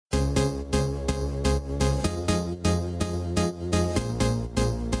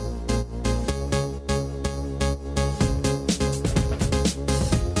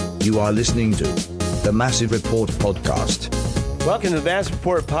You are listening to the Massive Report podcast. Welcome to the Massive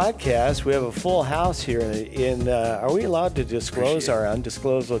Report podcast. We have a full house here. Are we allowed to disclose our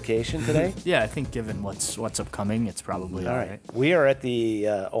undisclosed location today? Yeah, I think given what's upcoming, it's probably all right. We are at the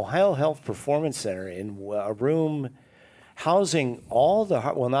Ohio Health Performance Center in a room housing all the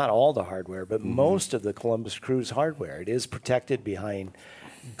not all the hardware, but most of the Columbus Crew's hardware. It is protected behind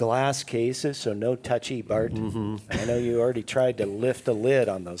glass cases, so no touchy, Bart. I know you already tried to lift a lid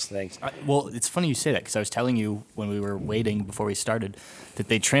on those things. Well, it's funny you say that because I was telling you when we were waiting before we started that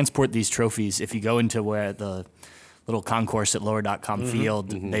they transport these trophies. If you go into where the little concourse at lower.com field,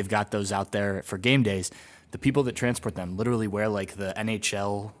 they've got those out there for game days. The people that transport them literally wear like the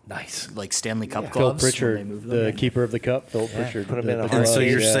NHL, like Stanley Cup Phil gloves. Pritchard, the keeper of the cup, Phil Pritchard. Put him in a glove. So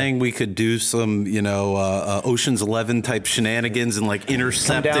you're saying we could do some, Ocean's 11 type shenanigans and like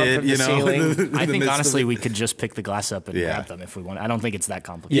intercept Come down it, from the ceiling. I think honestly we could just pick the glass up and grab them if we want. I don't think it's that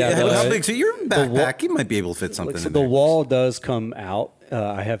complicated. Yeah, how big? So your backpack, you might be able to fit something in The there. wall does come out.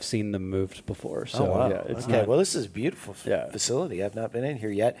 I have seen them moved before. So wow. yeah, it's okay. Well, this is a beautiful facility. I've not been in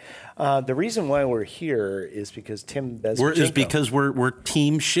here yet. The reason why we're here is because Tim Bezbatchenko. We're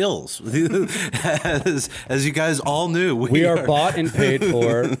team shills, as you guys all knew. We are bought and paid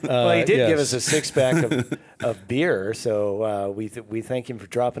for. Well, he did give us a 6-pack of beer, so we thank him for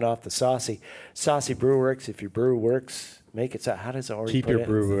dropping off the Saucy Brewworks. If your brew works, make it so. How does Ori Keep put your it?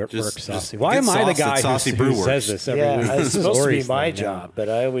 brew work Just saucy. Why am I the guy who says this every week? It's supposed to be my job, but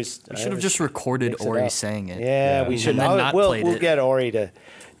I always... We should have just recorded Ori saying it. Yeah, we should. And then not played we'll it. get Ori to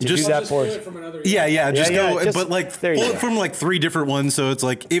do that for us. But like pull it from like 3 different ones, so it's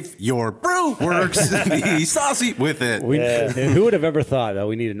like if your brew works, be saucy with it. Who would have ever thought that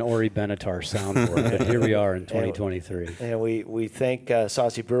we need an Ori Benatar soundboard? But here we are in 2023. And we thank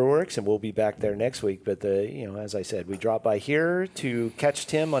Saucy Brewworks, and we'll be back there next week. But as I said, we dropped by here to catch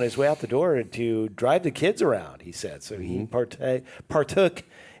Tim on his way out the door and to drive the kids around. He said so. He partook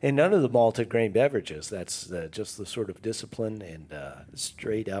in none of the malted grain beverages. That's just the sort of discipline and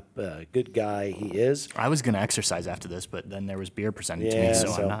straight up good guy he is. I was going to exercise after this, but then there was beer presented to me,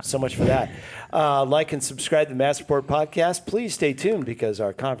 so I'm not. So much for that. Like and subscribe to the Mass Report podcast. Please stay tuned because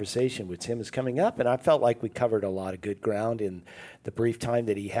our conversation with Tim is coming up, and I felt like we covered a lot of good ground in the brief time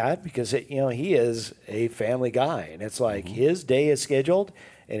that he had because he is a family guy, and it's like his day is scheduled.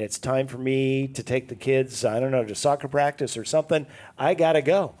 And it's time for me to take the kids, to soccer practice or something. I got to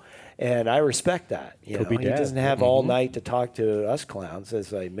go. And I respect that. He doesn't have all night to talk to us clowns.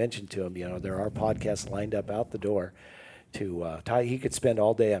 As I mentioned to him, there are podcasts lined up out the door. He could spend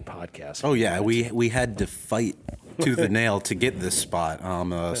all day on podcasts. Oh, yeah. We had to fight tooth and nail to get this spot.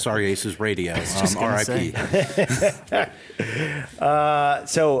 Sorry, Aces Radio. RIP.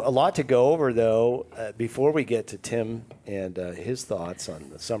 So a lot to go over, though, before we get to Tim and his thoughts on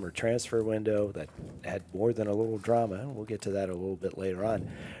the summer transfer window that had more than a little drama. We'll get to that a little bit later on.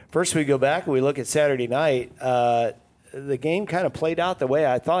 First, we go back and we look at Saturday night. The game kind of played out the way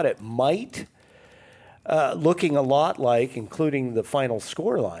I thought it might. Looking a lot like, including the final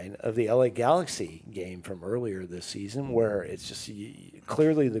scoreline of the LA Galaxy game from earlier this season, where it's just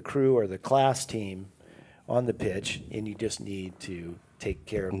clearly the Crew or the class team on the pitch, and you just need to take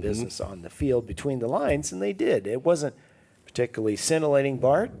care of business on the field between the lines, and they did. It wasn't particularly scintillating,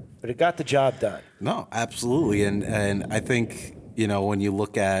 Bart, but it got the job done. No, absolutely, and I think when you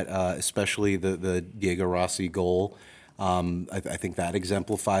look at especially the Diego Rossi goal. I think that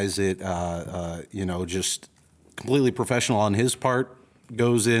exemplifies it. Just completely professional on his part.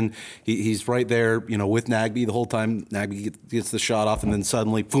 Goes in, he's right there, with Nagbe the whole time. Nagbe gets the shot off, and then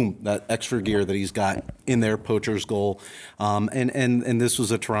suddenly, boom, that extra gear that he's got in there, poacher's goal. And this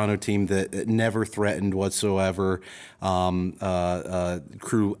was a Toronto team that never threatened whatsoever.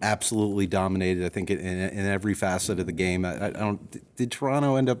 Crew absolutely dominated, I think, in every facet of the game. Did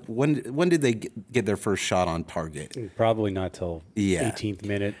Toronto end up, when did they get their first shot on target? Probably not till 18th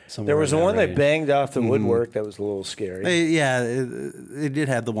minute. There was one that banged off the woodwork that was a little scary. They did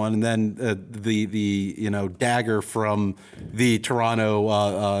have the one, and then the dagger from the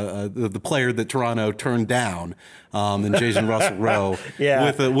Toronto the player that Toronto turned down, and Jason Russell Rowe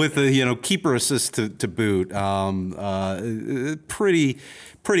with a keeper assist to boot.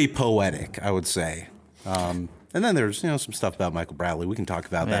 Pretty poetic, I would say. And then there's some stuff about Michael Bradley. We can talk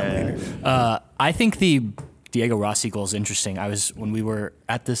about that later. I think the Diego Rossi goal is interesting. When we were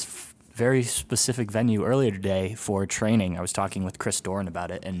at this very specific venue earlier today for training, I was talking with Chris Doran about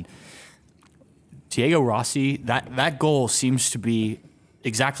it, and Diego Rossi, that goal seems to be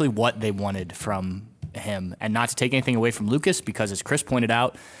exactly what they wanted from him, and not to take anything away from Lucas, because as Chris pointed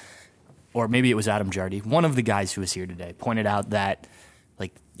out, or maybe it was Adam Jardy, one of the guys who was here today, pointed out that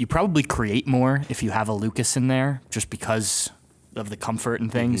like you probably create more if you have a Lucas in there, just because of the comfort and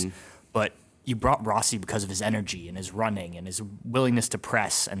things. But you brought Rossi because of his energy and his running and his willingness to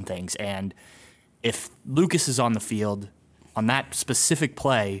press and things. And if Lucas is on the field on that specific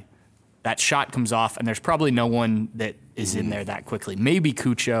play, that shot comes off, and there's probably no one that is in there that quickly. Maybe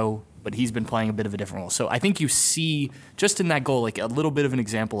Cucho, but he's been playing a bit of a different role. So I think you see just in that goal like a little bit of an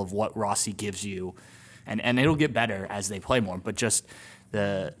example of what Rossi gives you, and it'll get better as they play more. But just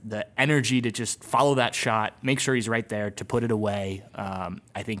the energy to just follow that shot, make sure he's right there to put it away,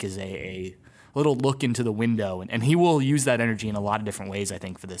 I think is a little look into the window. And he will use that energy in a lot of different ways, I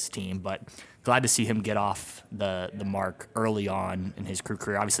think, for this team. But glad to see him get off the mark early on in his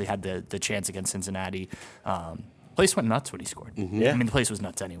career. Obviously had the chance against Cincinnati. Place went nuts when he scored. Yeah. I mean, the place was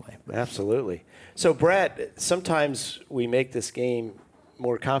nuts anyway. But. Absolutely. So, Brett, sometimes we make this game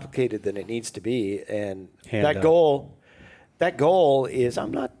more complicated than it needs to be. And that goal is,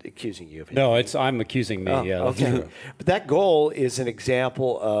 I'm not accusing you of it. No, I'm accusing me. Yeah. Okay. But that goal is an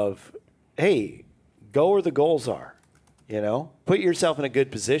example of, hey, go where the goals are, put yourself in a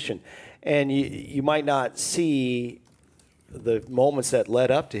good position. And you might not see the moments that led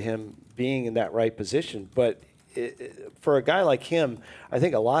up to him being in that right position. But for a guy like him, I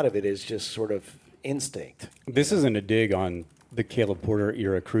think a lot of it is just sort of instinct. This isn't a dig on the Caleb Porter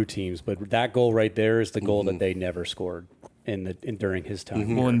era crew teams, but that goal right there is the goal that they never scored during his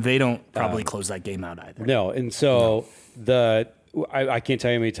time. Well, and they don't probably close that game out either. No, and so I can't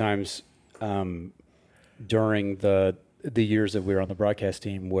tell you how many times during the years that we were on the broadcast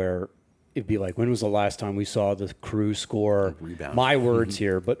team where it'd be like, when was the last time we saw the crew score? Rebound. My words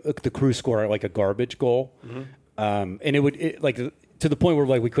here, but the crew score like a garbage goal, and it would to the point where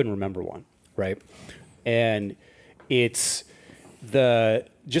like we couldn't remember one, right? And it's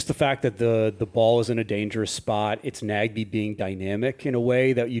just the fact that the ball is in a dangerous spot. It's Nagbe being dynamic in a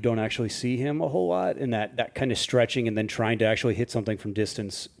way that you don't actually see him a whole lot, and that kind of stretching and then trying to actually hit something from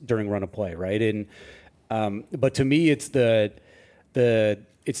distance during run of play, right? And but to me, it's the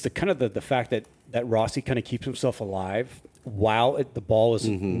kind of the fact that Rossi kind of keeps himself alive while the ball is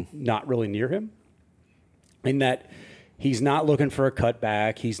not really near him, and that he's not looking for a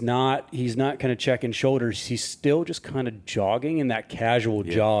cutback. He's not kind of checking shoulders. He's still just kind of jogging, and that casual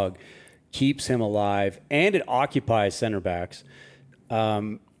jog keeps him alive, and it occupies center backs.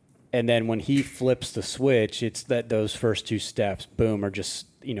 And then when he flips the switch, it's that those first two steps, boom, are just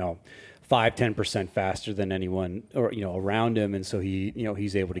 5-10% faster than anyone or around him, and so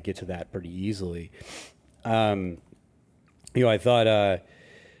he's able to get to that pretty easily. I thought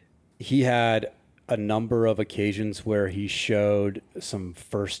he had a number of occasions where he showed some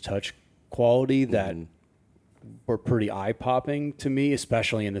first touch quality that were pretty eye-popping to me,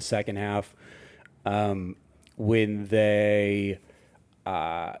 especially in the second half when they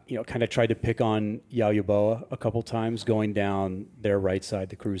kind of tried to pick on Yayaboa a couple times going down their right side,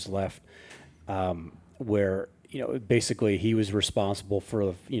 the crew's left, where basically he was responsible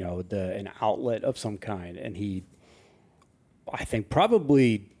for an outlet of some kind, and he, I think,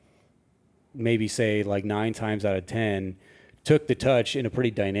 probably maybe say like 9 times out of 10 took the touch in a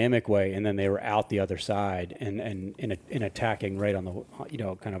pretty dynamic way, and then they were out the other side and attacking right on the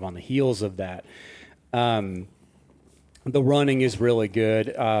kind of on the heels of that. The running is really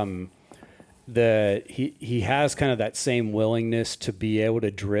good. He has kind of that same willingness to be able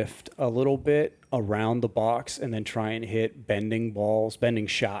to drift a little bit around the box and then try and hit bending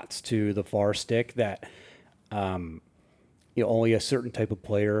shots to the far stick that only a certain type of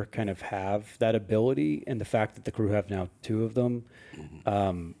player kind of have that ability. And the fact that the crew have now 2 of them,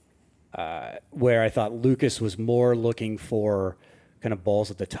 where I thought Lucas was more looking for kind of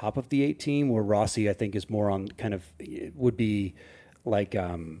balls at the top of the 18, where Rossi, I think, is more on kind of would be like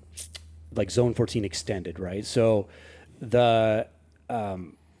zone 14 extended, right? So it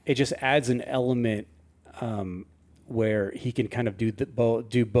just adds an element where he can kind of do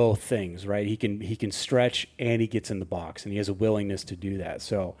both things, right? He can stretch and he gets in the box, and he has a willingness to do that.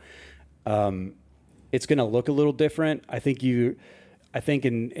 So it's going to look a little different. I think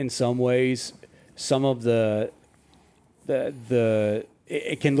in some ways, some of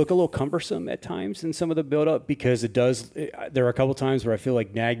it can look a little cumbersome at times in some of the build-up, because there are a couple times where I feel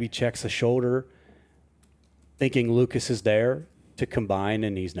like Nagbe checks the shoulder thinking Lucas is there to combine,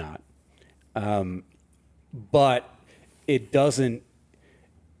 and he's not. But it doesn't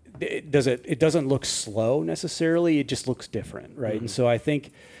look slow necessarily. It just looks different, right? And so I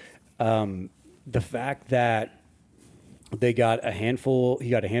think the fact that he got a handful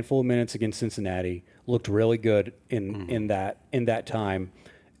of minutes against Cincinnati, looked really good in that time,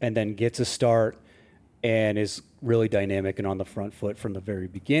 and then gets a start and is really dynamic and on the front foot from the very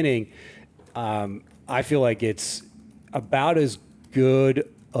beginning. I feel like it's about as good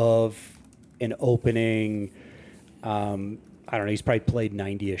of an opening. I don't know, he's probably played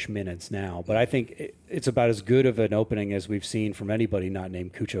 90-ish minutes now, but I think it's about as good of an opening as we've seen from anybody not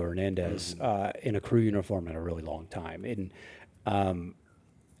named Cucho Hernandez in a Crew uniform in a really long time. And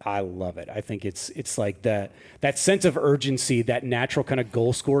I love it. I think it's like that sense of urgency, that natural kind of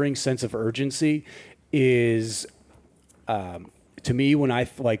goal-scoring sense of urgency is, to me, when I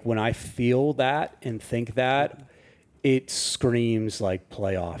feel that and think that, it screams like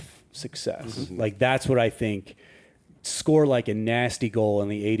playoff success. Like that's what I think. Score like a nasty goal in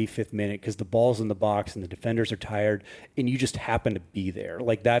the 85th minute because the ball's in the box and the defenders are tired and you just happen to be there.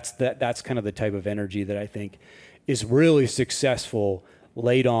 Like that's kind of the type of energy that I think is really successful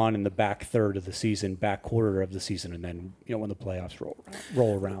late on in the back third of the season, back quarter of the season, and then when the playoffs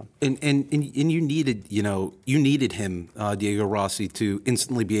roll around. And you needed him, Diego Rossi, to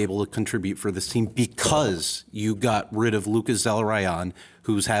instantly be able to contribute for this team because you got rid of Lucas Zelarayan,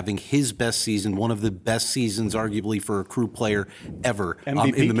 who's having his best season, one of the best seasons arguably for a Crew player ever in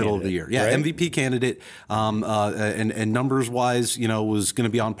the middle of the year. Yeah, right? MVP candidate, and numbers wise, was going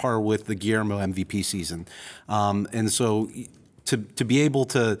to be on par with the Guillermo MVP season, and so. To be able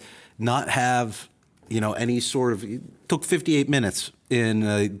to not have, any sort of, it took 58 minutes in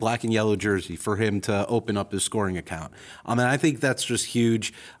a black and yellow jersey for him to open up his scoring account. And I think that's just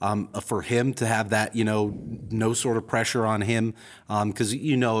huge for him to have that, no sort of pressure on him. Because,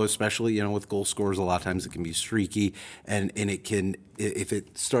 especially, with goal scorers, a lot of times it can be streaky and it can, if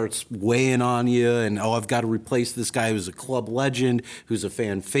it starts weighing on you and, I've got to replace this guy who's a club legend, who's a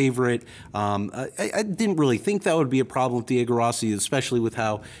fan favorite. I didn't really think that would be a problem with Diego Rossi, especially with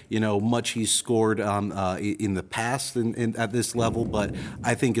how, much he's scored in the past and at this level. But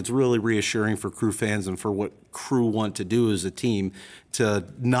I think it's really reassuring for Crew fans and for what Crew want to do as a team to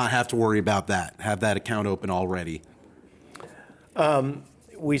not have to worry about that, have that account open already.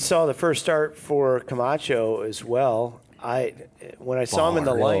 We saw the first start for Camacho as well. When I saw him in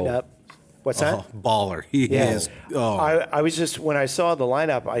the lineup, what's that? Baller. He is. Oh. I was just, when I saw the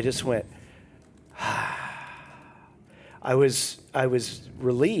lineup, I just went, I was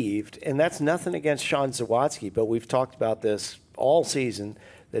relieved, and that's nothing against Sean Zawadzki, but we've talked about this all season,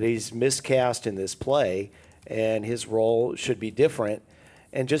 that he's miscast in this play, and his role should be different.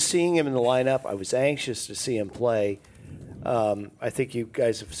 And just seeing him in the lineup, I was anxious to see him play. I think you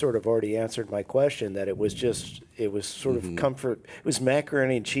guys have sort of already answered my question, that it was sort of comfort. It was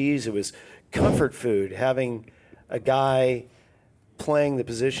macaroni and cheese. It was comfort food, having a guy playing the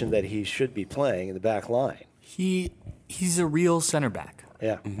position that he should be playing in the back line. He's a real center back.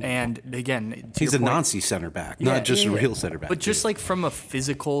 Yeah. And again, he's a Nancy center back, not just a real center back. But just like from a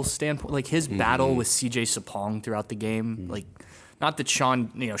physical standpoint, like his battle with CJ Sapong throughout the game, like not that Sean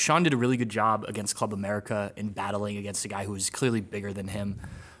did a really good job against Club America in battling against a guy who was clearly bigger than him,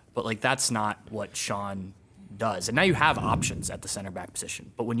 but like that's not what Sean does. And now you have options at the center back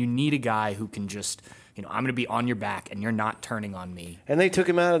position, but when you need a guy who can just, I'm going to be on your back and you're not turning on me. And they took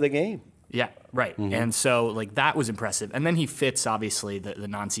him out of the game. Yeah, right. And so, like, that was impressive. And then he fits, obviously, the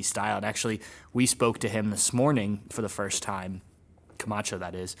Nancy style. And actually, we spoke to him this morning for the first time, Camacho,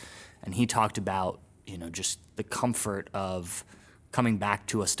 that is, and he talked about, just the comfort of coming back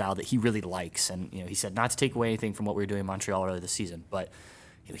to a style that he really likes. And, he said not to take away anything from what we were doing in Montreal earlier this season, but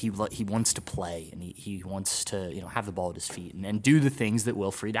he wants to play and he wants to, have the ball at his feet and do the things that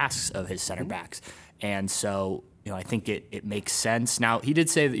Wilfried asks of his center backs. And so, I think it makes sense. Now, he did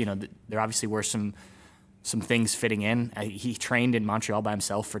say that, there obviously were some things fitting in. He trained in Montreal by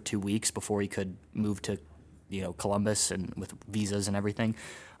himself for 2 weeks before he could move to, Columbus and with visas and everything.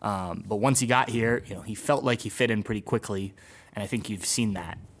 But once he got here, he felt like he fit in pretty quickly. And I think you've seen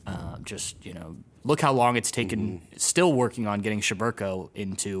that. Look how long it's taken, still working on getting Shaburko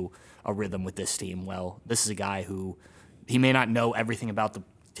into a rhythm with this team. Well, this is a guy who he may not know everything about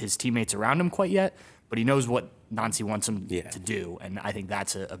his teammates around him quite yet, but he knows what Nancy wants him to do, and I think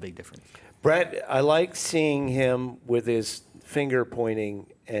that's a big difference. Brett, I like seeing him with his finger pointing,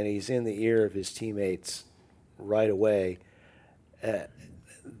 and he's in the ear of his teammates right away. I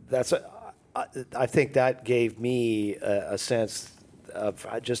think that gave me a sense of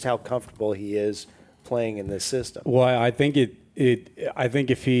just how comfortable he is playing in this system. Well, I think I think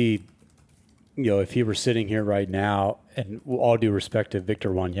if he, if he were sitting here right now, and all due respect to Victor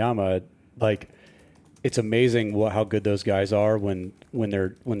Wanyama, like, it's amazing how good those guys are when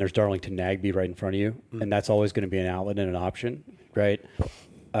there's Darlington Nagbe right in front of you, and that's always going to be an outlet and an option, right?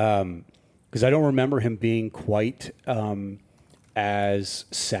 Because I don't remember him being quite as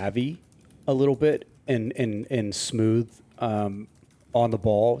savvy a little bit and smooth on the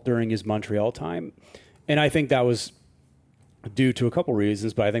ball during his Montreal time. And I think that was due to a couple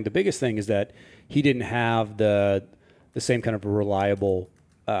reasons, but I think the biggest thing is that he didn't have the same kind of reliable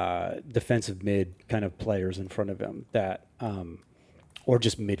defensive mid kind of players in front of him that or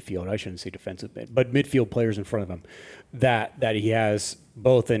just midfield. I shouldn't say defensive mid, but midfield players in front of him that he has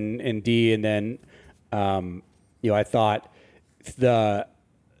both in D. And then, I thought the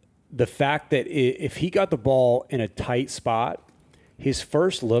fact that if he got the ball in a tight spot, his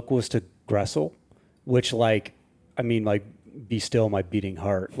first look was to Gressel, which be still my beating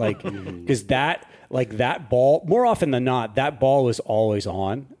heart. Because that ball, more often than not, that ball is always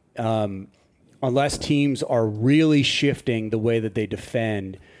on. Unless teams are really shifting the way that they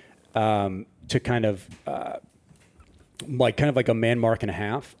defend to kind of like a man mark and a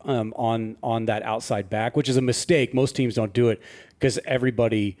half on that outside back, which is a mistake. Most teams don't do it because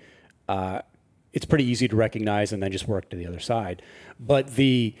everybody, it's pretty easy to recognize and then just work to the other side. But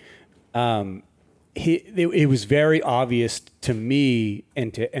it was very obvious to me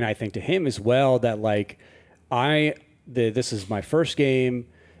and I think to him as well that this is my first game.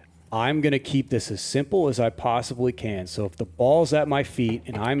 I'm going to keep this as simple as I possibly can. So if the ball's at my feet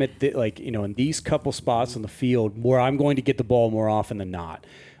and I'm at in these couple spots on the field where I'm going to get the ball more often than not,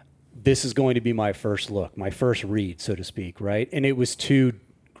 this is going to be my first look, my first read, so to speak, right? And it was to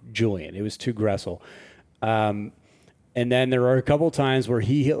Julian. It was to Gressel. And then there are a couple times where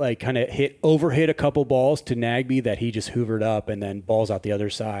he overhit a couple balls to Nagbe that he just hoovered up and then balls out the other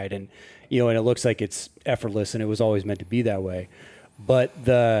side. And, and it looks like it's effortless and it was always meant to be that way. But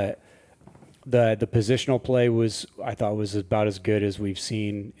the positional play I thought was about as good as we've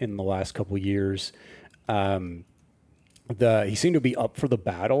seen in the last couple of years. He seemed to be up for the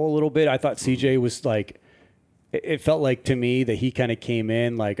battle a little bit. I thought CJ was it felt like to me that he kind of came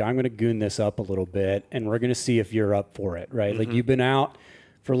in I'm going to goon this up a little bit and we're going to see if you're up for it, right? Mm-hmm. You've been out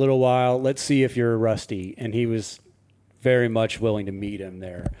for a little while. Let's see if you're rusty. And he was very much willing to meet him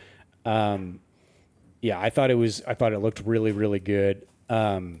there. I thought it looked really, really good.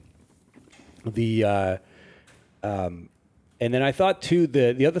 And then I thought too,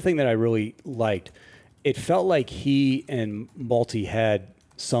 the other thing that I really liked, it felt like he and Malty had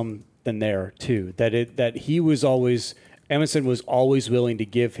something there too, that he was always, Emerson was always willing to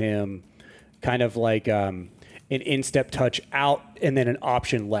give him kind of an instep touch out and then an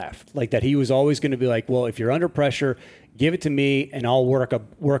option left, that he was always going to be well, if you're under pressure, give it to me and I'll work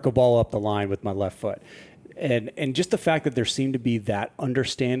a ball up the line with my left foot. And just the fact that there seemed to be that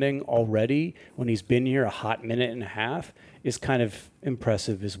understanding already when he's been here a hot minute and a half is kind of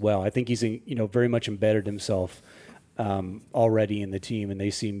impressive as well. I think he's very much embedded himself already in the team, and they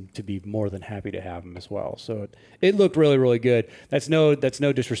seem to be more than happy to have him as well. So it looked really, really good. That's no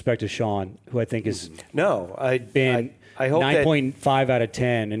disrespect to Sean, who I think is been 9.5 out of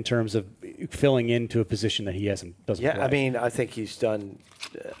 10 in terms of filling into a position that he doesn't play. I mean, I think he's done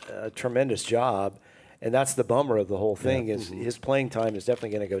a tremendous job. And that's the bummer of the whole thing is his playing time is definitely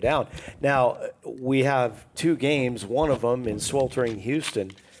going to go down. Now, we have two games, one of them in sweltering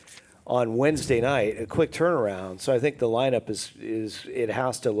Houston on Wednesday night, a quick turnaround. So I think the lineup is it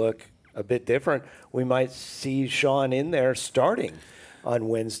has to look a bit different. We might see Sean in there starting on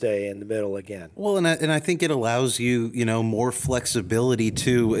Wednesday in the middle again. Well, and I think it allows you, more flexibility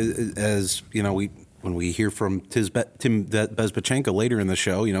too, as when we hear from Tim Bezbatchenko later in the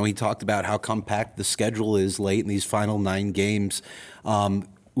show, he talked about how compact the schedule is late in these final 9 games.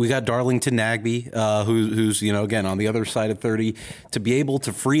 We got Darlington Nagbe, who's again on the other side of 30, to be able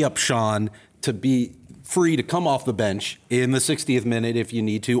to free up Sean to be free to come off the bench in the 60th minute if you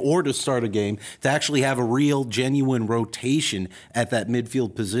need to, or to start a game, to actually have a real, genuine rotation at that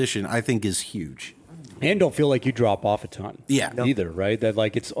midfield position, I think is huge. And don't feel like you drop off a ton. Yeah. Either, right? That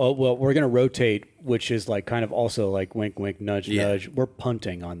it's, we're going to rotate, which is kind of also wink, wink, nudge, nudge. We're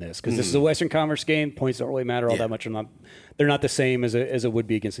punting on this because this is a Western Conference game. Points don't really matter all that much. They're not the same as it would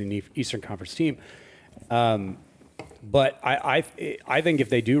be against an Eastern Conference team. But I think if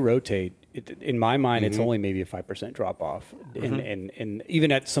they do rotate, in my mind, it's only maybe a 5% drop off, and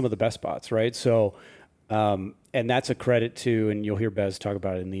even at some of the best spots, right? So, and that's a credit to, and you'll hear Bez talk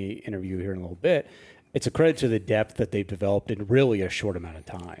about it in the interview here in a little bit. It's a credit to the depth that they've developed in really a short amount of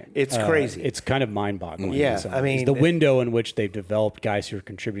time. It's crazy. It's kind of mind-boggling. Yeah, I mean, the window in which they've developed guys who are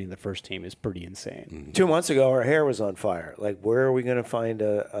contributing to the first team is pretty insane. 2 months ago, our hair was on fire. Where are we going to find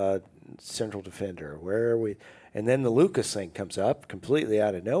a central defender? Where are we? And then the Lucas thing comes up completely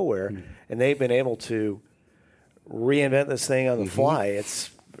out of nowhere, and they've been able to reinvent this thing on the fly.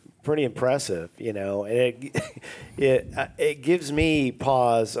 It's pretty impressive, you know, and it gives me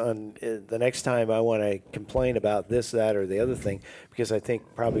pause on the next time I want to complain about this, that, or the other thing, because I think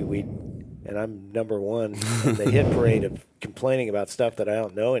probably and I'm number one in the hit parade of complaining about stuff that I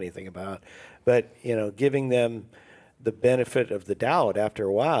don't know anything about, but, you know, giving them the benefit of the doubt after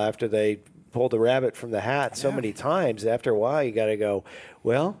a while, after they pulled the rabbit from the hat so many times, after a while you got to go,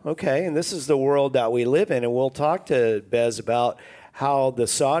 well, okay, and this is the world that we live in, and we'll talk to Bez about how the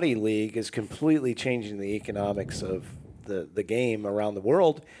Saudi League is completely changing the economics of the game around the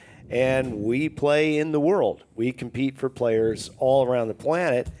world. And we play in the world. We compete for players all around the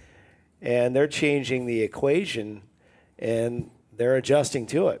planet, and they're changing the equation, and they're adjusting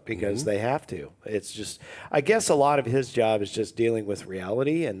to it because they have to. It's just, I guess a lot of his job is just dealing with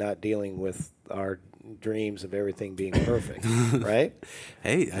reality and not dealing with our dreams of everything being perfect, right?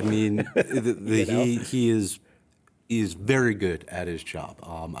 Hey, I mean, he is very good at his job.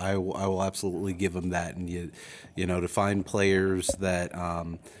 I will absolutely give him that. And you know, to find players that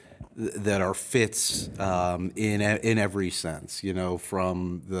that are fits in every sense. You know,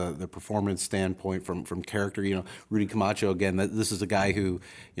 from the performance standpoint, from character. You know, Rudy Camacho again. This is a guy who,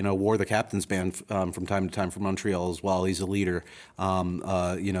 you know, wore the captain's band from time to time for Montreal as well. He's a leader.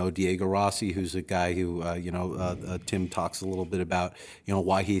 You know, Diego Rossi, who's a guy who Tim talks a little bit about. You know,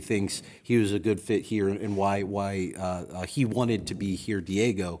 why he thinks he was a good fit here and why he wanted to be here,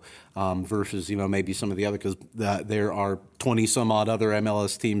 Diego, versus, you know, maybe some of the other, because there are 20 some odd other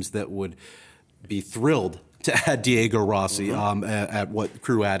MLS teams that would be thrilled to add Diego Rossi at what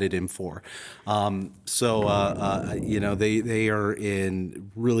Crew added him for. You know, they are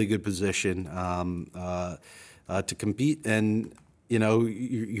in really good position to compete, and you know,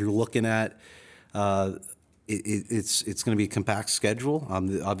 you're looking at. It's going to be a compact schedule.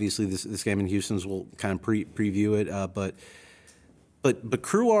 Obviously, this game in Houston's will kind of preview it, but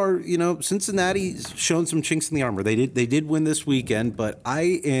Crew are, you know, Cincinnati's shown some chinks in the armor. They did win this weekend, but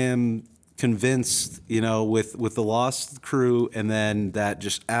I am convinced, you know, with the loss Crew and then that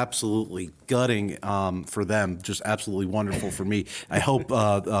just absolutely gutting for them, just absolutely wonderful for me. I hope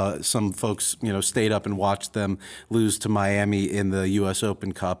some folks, you know, stayed up and watched them lose to Miami in the U.S.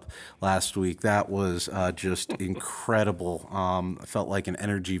 Open Cup last week. That was just incredible. I felt like an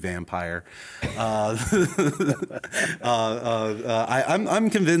energy vampire. I'm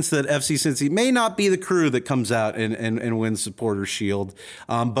convinced that FC Cincy may not be the Crew that comes out and wins Supporters Shield.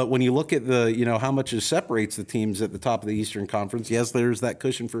 But when you look at you know, how much it separates the teams at the top of the Eastern Conference, yes, there's that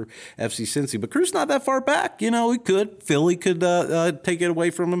cushion for FC Cincy, but Crew's not that far back. You know, Philly could take it away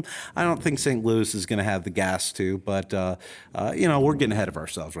from them. I don't think St. Louis is going to have the gas to, but you know, we're getting ahead of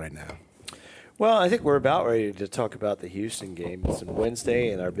ourselves right now. Well, I think we're about ready to talk about the Houston game. It's on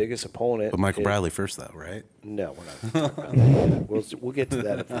Wednesday, and our biggest opponent. But Michael Bradley first, though, right? No, we're not going to talk about that yet. We'll get to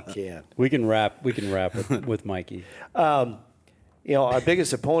that if we can. We can wrap with Mikey. You know, our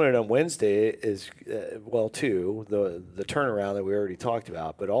biggest opponent on Wednesday is, two, the turnaround that we already talked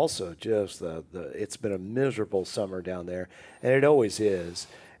about, but also just it's been a miserable summer down there, and it always is.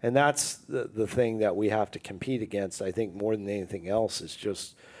 And that's the thing that we have to compete against, I think, more than anything else, is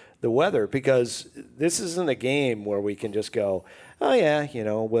just the weather, because this isn't a game where we can just go, oh, yeah, you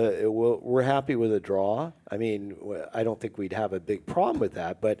know, we're happy with a draw. I mean, I don't think we'd have a big problem with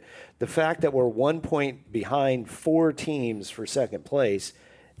that. But the fact that we're 1 point behind 4 teams for second place,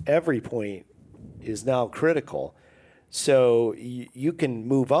 every point is now critical. So you can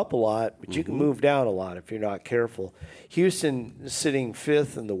move up a lot, but you can move down a lot if you're not careful. Houston sitting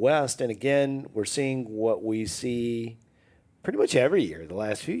 5th in the West, and again, we're seeing what we see pretty much every year, the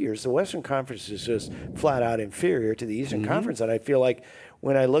last few years. The Western Conference is just flat out inferior to the Eastern Conference. And I feel like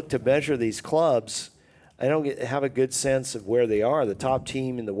when I look to measure these clubs, I don't have a good sense of where they are. The top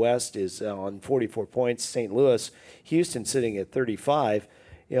team in the West is on 44 points, St. Louis. Houston sitting at 35.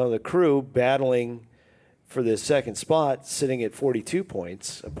 You know, the Crew battling for the second spot, sitting at 42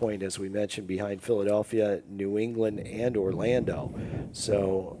 points, a point, as we mentioned, behind Philadelphia, New England, and Orlando.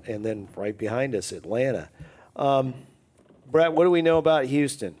 So, and then right behind us, Atlanta. Brett, what do we know about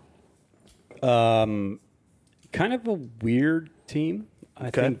Houston? Kind of a weird team, I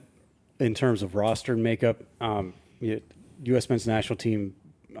think, in terms of roster makeup. U.S. men's national team,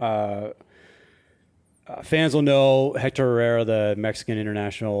 fans will know Hector Herrera, the Mexican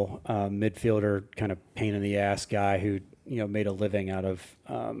international midfielder, kind of pain in the ass guy who, you know, made a living out of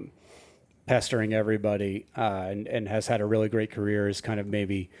pestering everybody and has had a really great career, is kind of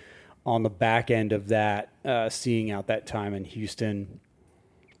maybe on the back end of that, seeing out that time in Houston.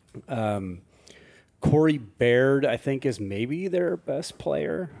 Corey Baird, I think, is maybe their best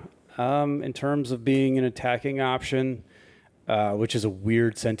player in terms of being an attacking option. which is a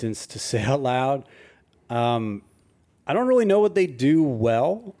weird sentence to say out loud. I don't really know what they do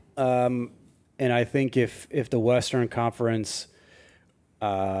well. And I think if the Western Conference,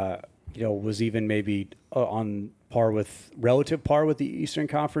 was even maybe on relative par with the Eastern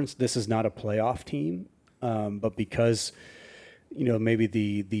Conference, this is not a playoff team. But because, maybe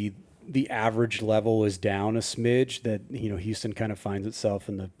the average level is down a smidge, that, Houston kind of finds itself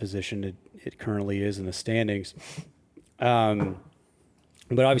in the position it currently is in the standings. But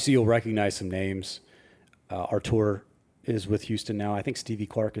obviously you'll recognize some names. Artur is with Houston now. I think Stevie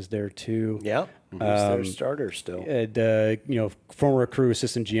Clark is there too. Yeah, he's their starter still. Former Crew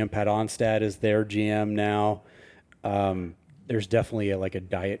assistant GM Pat Onstad is their GM now. There's definitely a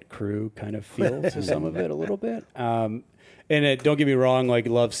Diet Crew kind of feel to some of it a little bit. And don't get me wrong,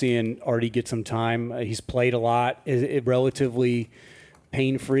 love seeing Artie get some time. He's played a lot. It relatively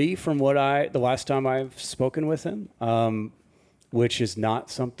pain-free from the last time I've spoken with him, which is not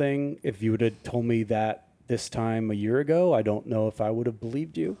something, if you would have told me that this time a year ago, I don't know if I would have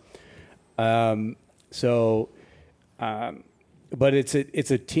believed you. But it's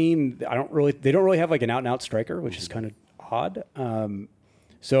a team. They don't really have an out-and-out striker, which is kind of odd.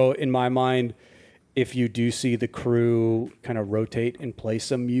 So in my mind, if you do see the Crew kind of rotate and play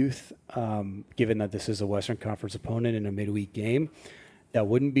some youth, given that this is a Western Conference opponent in a midweek game, that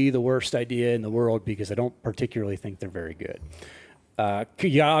wouldn't be the worst idea in the world, because I don't particularly think they're very good.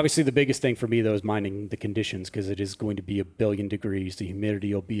 Obviously the biggest thing for me, though, is minding the conditions, because it is going to be 1 billion degrees. The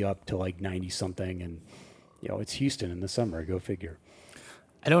humidity will be up to 90-something, and it's Houston in the summer. Go figure.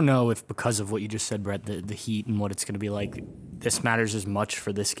 I don't know if, because of what you just said, Brett, the heat and what it's going to be like, this matters as much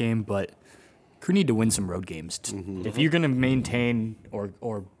for this game, but Crew need to win some road games. Mm-hmm. If you're going to maintain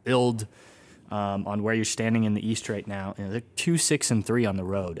or build on where you're standing in the East right now, they're 2-6-3 on the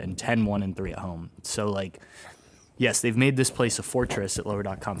road and 10-1-3 at home. So, yes, they've made this place a fortress at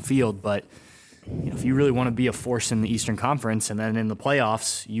Lower.com Field, but if you really want to be a force in the Eastern Conference and then in the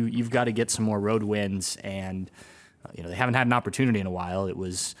playoffs, you've got to get some more road wins. And they haven't had an opportunity in a while. It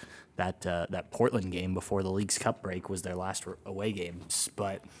was that Portland game before the League's Cup break was their last away game.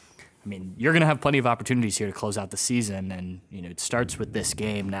 But you're going to have plenty of opportunities here to close out the season, and it starts with this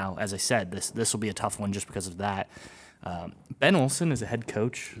game. Now, as I said, this will be a tough one just because of that. Ben Olsen is a head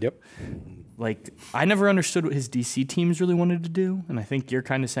coach. Yep. I never understood what his DC teams really wanted to do, and I think you're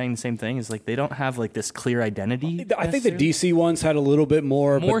kind of saying the same thing. Is they don't have this clear identity. I think the DC ones had a little bit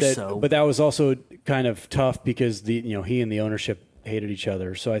more, but that was also kind of tough because he and the ownership hated each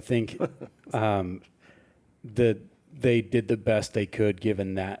other. So I think they did the best they could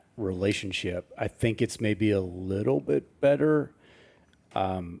given that relationship. I think it's maybe a little bit better.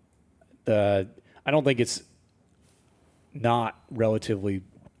 I don't think it's not relatively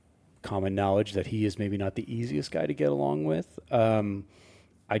common knowledge that he is maybe not the easiest guy to get along with. I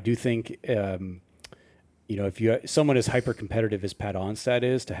do think, if someone as hyper competitive as Pat Onstad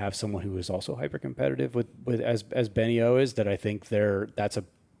is, to have someone who is also hyper competitive with as Benny O is, that I think that's a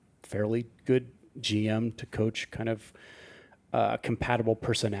fairly good GM to coach kind of compatible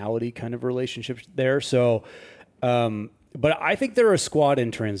personality kind of relationships there. So, but I think they're a squad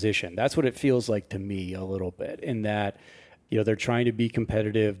in transition. That's what it feels like to me a little bit, in that, they're trying to be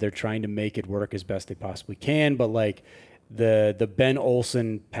competitive. They're trying to make it work as best they possibly can. But the Ben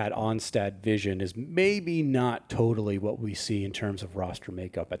Olsen, Pat Onstad vision is maybe not totally what we see in terms of roster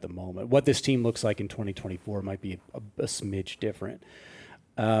makeup at the moment. What this team looks like in 2024 might be a smidge different.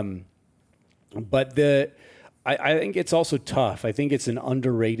 But I think it's also tough. I think it's an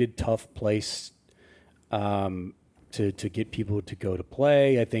underrated, tough place to get people to go to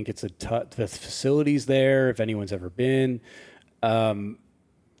play. I think it's the facilities there, if anyone's ever been.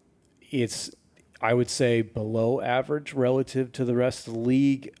 It's, I would say, below average relative to the rest of the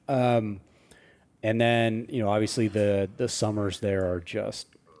league. And then, obviously the summers there are just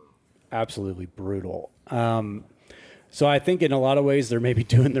absolutely brutal. So I think in a lot of ways they're maybe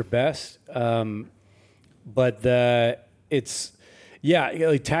doing their best. But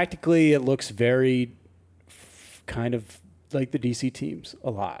tactically it looks very kind of like the DC teams a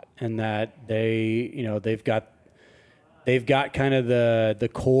lot, and that they've got kind of the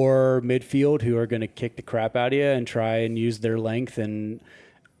core midfield who are going to kick the crap out of you and try and use their length and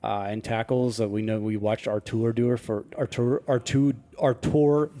tackles. We know we watched Artur do.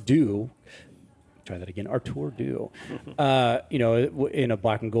 Try that again. Artur do. In a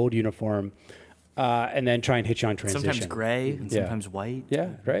black and gold uniform, and then try and hit you on transition. Sometimes gray and sometimes white.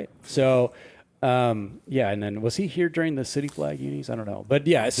 Yeah, right. So Yeah, and then was he here during the City Flag unis? I don't know, but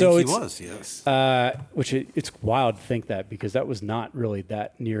yeah. So he it's was, yes. it's wild to think that because that was not really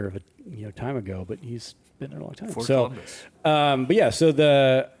that near of a time ago, but he's been there a long time. For so, Columbus. but yeah, so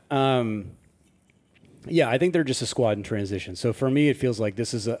the yeah, I think they're just a squad in transition. So for me, it feels like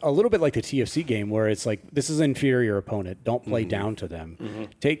this is a little bit like the TFC game where it's like this is an inferior opponent. Don't play down to them.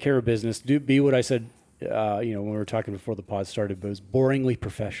 Take care of business. Be what I said. When we were talking before the pod started, but it was boringly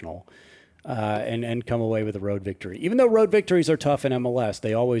professional. And come away with a road victory. Even though road victories are tough in MLS,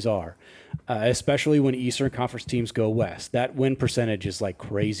 they always are, especially when Eastern Conference teams go west. That win percentage is like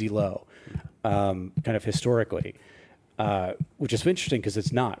crazy low, kind of historically, which is interesting because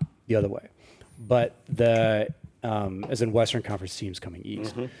it's not the other way. But as in Western Conference teams coming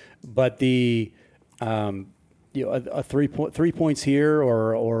east, but the a 3 points here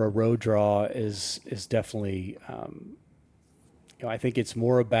or a road draw is definitely I think it's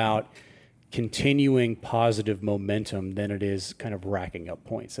more about continuing positive momentum than it is kind of racking up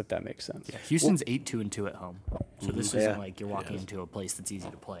points, if that makes sense. Yeah, Houston's 8-2-2 at home, so this isn't like you're walking into a place that's easy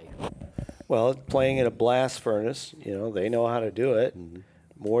to play. Well, playing in a blast furnace, they know how to do it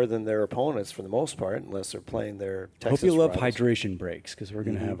more than their opponents for the most part, unless they're playing their Texas Hope you love rivals. hydration breaks because we're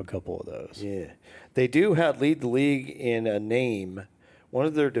going to have a couple of those. Yeah. They do lead the league in a name. One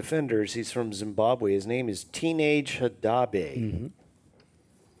of their defenders, he's from Zimbabwe. His name is Teenage Hadabe.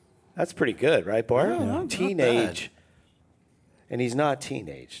 That's pretty good, right, Bart? not Teenage. bad. And he's not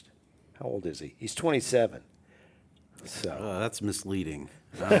teenaged. How old is he? He's 27. So, That's misleading.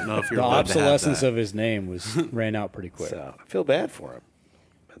 I don't know if you're The allowed to have obsolescence that. of his name ran out pretty quick. so I feel bad for him.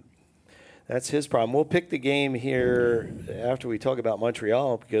 But that's his problem. We'll pick the game here after we talk about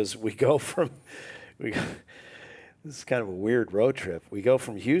Montreal because we go from this is kind of a weird road trip. We go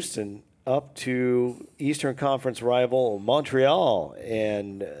from Houston up to Eastern Conference rival Montreal,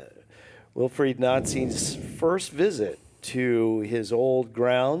 and Wilfried Nancy's first visit to his old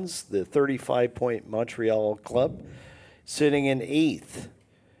grounds, the 35-point Montreal club, sitting in 8th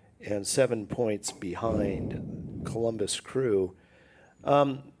and 7 points behind Columbus Crew.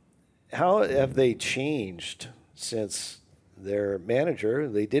 How have they changed since their manager,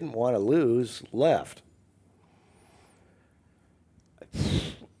 they didn't want to lose, left?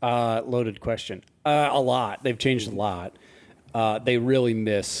 Loaded question. A lot. They've changed a lot. They really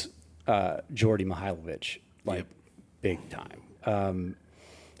miss Jordy Mihailovic, big time,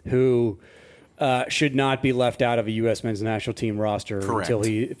 who should not be left out of a U.S. men's national team roster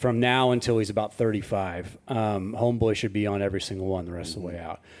Correct. from now until he's about 35. Homeboy should be on every single one the rest of the way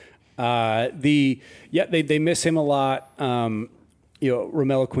out. They miss him a lot.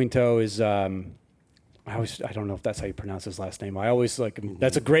 Romelu Quinto is. I don't know if that's how you pronounce his last name. I always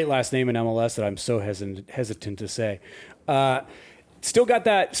that's a great last name in MLS that I'm so hesitant to say. Still got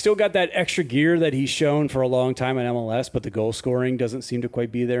that extra gear that he's shown for a long time in MLS, but the goal scoring doesn't seem to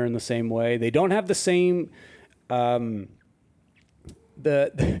quite be there in the same way. They don't have the same.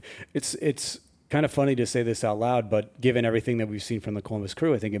 It's kind of funny to say this out loud, but given everything that we've seen from the Columbus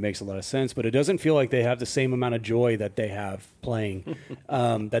Crew, I think it makes a lot of sense. But it doesn't feel like they have the same amount of joy that they have playing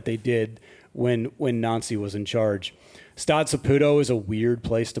that they did when Nancy was in charge. Stade Saputo is a weird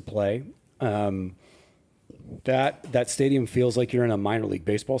place to play. That stadium feels like you're in a minor league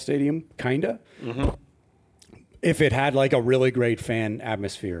baseball stadium, kinda. If it had like a really great fan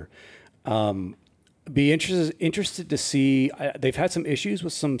atmosphere. Be interested to see. They've had some issues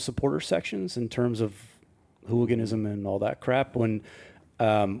with some supporter sections in terms of hooliganism and all that crap. When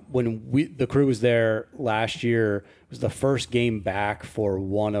the Crew was there last year, it was the first game back for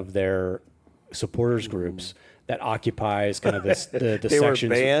one of their supporters groups that occupies kind of the They sections.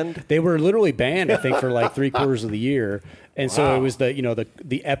 were banned? They were literally banned, I think, for like 3/4 of the year. And so it was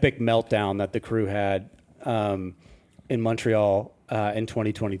the epic meltdown that the Crew had in Montreal in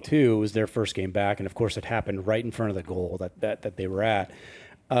 2022. It was their first game back, and of course it happened right in front of the goal that they were at.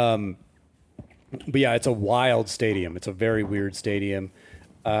 But yeah, it's a wild stadium. It's a very weird stadium.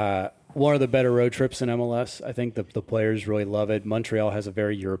 One of the better road trips in MLS. I think the players really love it. Montreal has a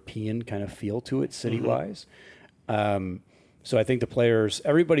very European kind of feel to it, city-wise. So I think the players,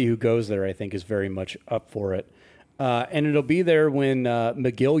 everybody who goes there, I think is very much up for it. And it'll be there when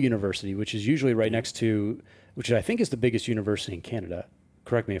McGill University, which is usually right next to, which I think is the biggest university in Canada.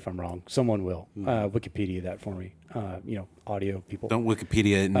 Correct me if I'm wrong. Someone will. Wikipedia that for me. Audio people. Don't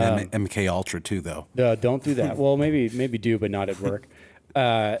Wikipedia and MK Ultra too, though. Don't do that. Well, maybe do, but not at work. We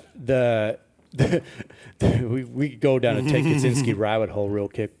go down a Ted Kaczynski rabbit hole real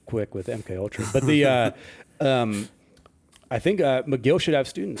quick with MK Ultra, but I think McGill should have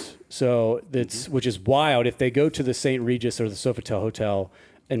students, so which is wild. If they go to the St. Regis or the Sofitel Hotel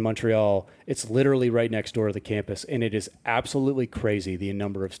in Montreal. It's literally right next door to the campus, and it is absolutely crazy the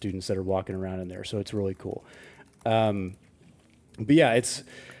number of students that are walking around in there. So it's really cool. But yeah, it's.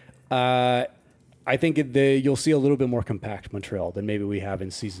 I think you'll see a little bit more compact Montreal than maybe we have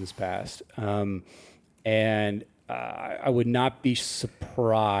in seasons past, and I would not be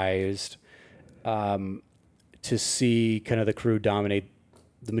surprised to see kind of the Crew dominate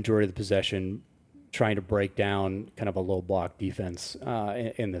the majority of the possession, trying to break down kind of a low block defense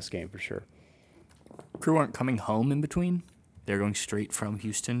in this game for sure. Crew aren't coming home in between. They're going straight from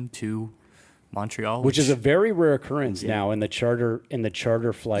Houston to Montreal, which is a very rare occurrence now in the charter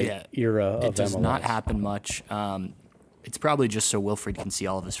flight era of MLS. It does not happen much. It's probably just so Wilfried can see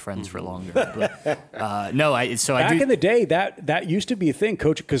all of his friends for longer. But, back in the day, that used to be a thing,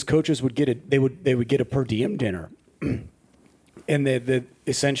 because coaches would get they would get a per diem dinner. And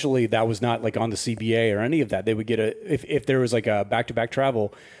essentially that was not like on the CBA or any of that. They would get if there was like a back-to-back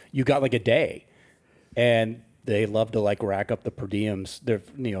travel, you got like a day, and they love to like rack up the per diems.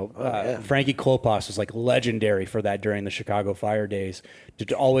 Frankie Klopas was like legendary for that during the Chicago Fire days,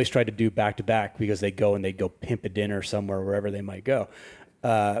 to always try to do back-to-back, because they'd go pimp a dinner somewhere, wherever they might go.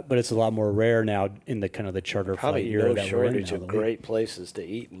 But it's a lot more rare now in the kind of the charter flight era that we're in now. Shortage of great places to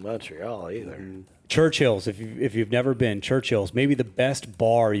eat in Montreal either. Mm-hmm. Churchill's, if you've never been, Churchill's, maybe the best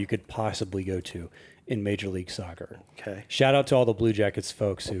bar you could possibly go to in Major League Soccer. Okay. Shout out to all the Blue Jackets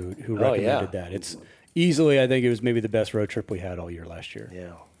folks who recommended that. It's easily, I think it was maybe the best road trip we had all year last year.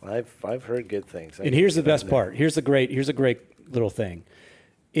 Yeah, I've heard good things. And here's the best part. Here's a great little thing.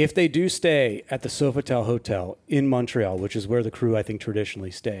 If they do stay at the Sofitel Hotel in Montreal, which is where the Crew I think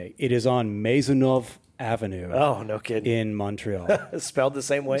traditionally stay, it is on Maisonneuve Avenue. Oh, no kidding. In Montreal. Spelled the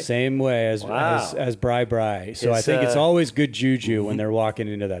same way? Same way as Bri Bri. So I think it's always good juju when they're walking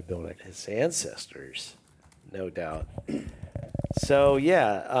into that building. His ancestors, no doubt. So,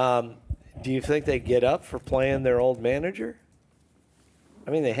 do you think they get up for playing their old manager?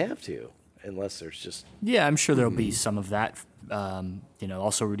 I mean, they have to, unless there's just... Yeah, I'm sure there'll be some of that.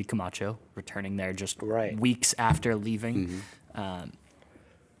 Also Rudy Camacho returning there just weeks after leaving. Mm-hmm.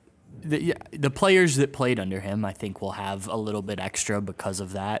 The players that played under him, I think, will have a little bit extra because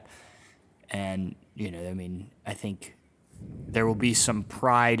of that. And, I think there will be some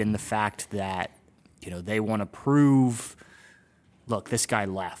pride in the fact that, they want to prove, look, this guy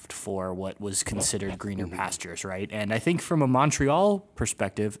left for what was considered greener pastures, right? And I think from a Montreal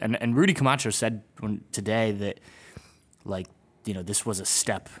perspective, and Rudy Camacho said today that, this was a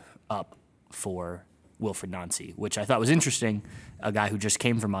step up for Wilfried Nancy, which I thought was interesting, a guy who just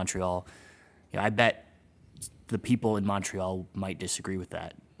came from Montreal. I bet the people in Montreal might disagree with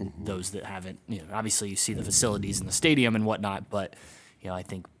that. Mm-hmm. Those that haven't, obviously you see the facilities in the stadium and whatnot, but, I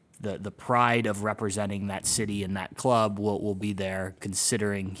think the pride of representing that city and that club will be there,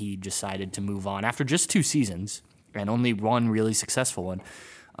 considering he decided to move on after just 2 seasons and only one really successful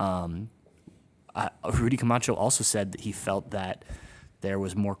one. Rudy Camacho also said that he felt that there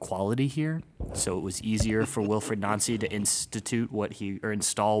was more quality here, so it was easier for Wilfried Nancy to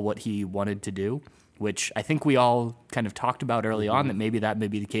install what he wanted to do, which I think we all kind of talked about early on, that maybe that may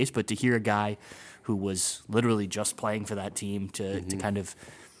be the case. But to hear a guy who was literally just playing for that team to kind of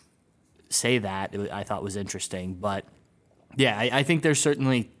say that, I thought was interesting. But yeah, I think there's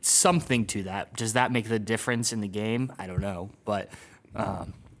certainly something to that. Does that make the difference in the game? I don't know, but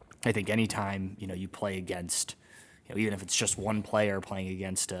I think anytime you play against, even if it's just one player playing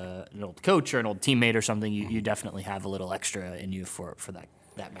against an old coach or an old teammate or something, you definitely have a little extra in you for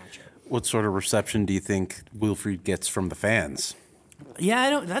that matchup. What sort of reception do you think Wilfried gets from the fans?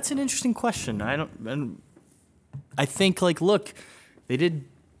 Yeah, that's an interesting question. I think, look, they did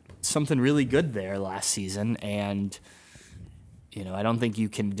something really good there last season, and I don't think you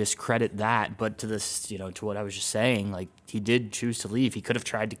can discredit that. But to this, to what I was just saying, he did choose to leave. He could have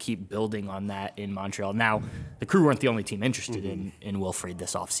tried to keep building on that in Montreal. Now, the Crew weren't the only team interested in Wilfried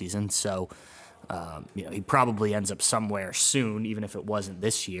this offseason, so he probably ends up somewhere soon, even if it wasn't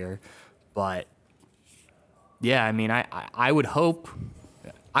this year. But yeah, I would hope,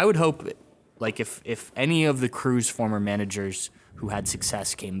 if any of the Crew's former managers who had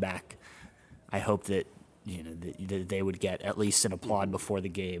success came back, I hope that that they would get at least an applaud before the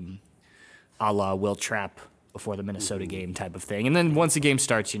game, a la Will Trapp before the Minnesota game type of thing. And then once the game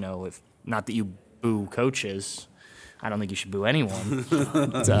starts, if not that you boo coaches, I don't think you should boo anyone.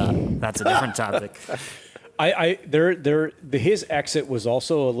 That's a different topic. His exit was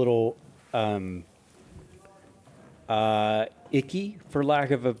also a little icky, for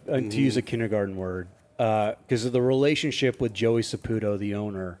lack of to use a kindergarten word, because of the relationship with Joey Saputo, the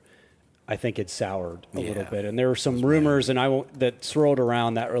owner. I think it soured a little Yeah. bit. And there were some rumors, and that swirled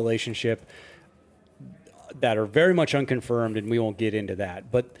around that relationship that are very much unconfirmed, and we won't get into that.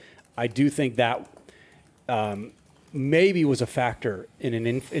 But I do think that maybe was a factor in an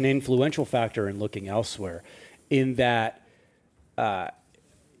influential factor in looking elsewhere, in that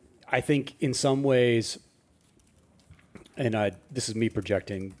I think in some ways, and this is me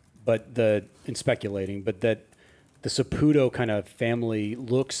projecting, and speculating, but that the Saputo kind of family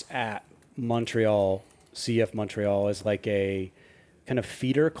looks at Montreal, CF Montreal, as like a kind of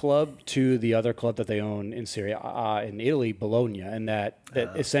feeder club to the other club that they own in Serie A in Italy, Bologna, and that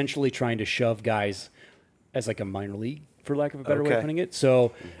essentially trying to shove guys as like a minor league, for lack of a better way of putting it.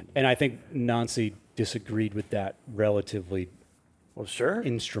 So, and I think Nancy disagreed with that relatively, Well, sure.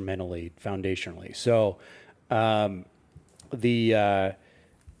 instrumentally, foundationally. So,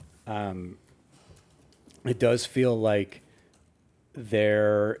 it does feel like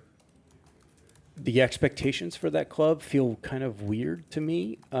the expectations for that club feel kind of weird to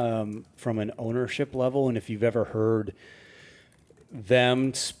me from an ownership level. And if you've ever heard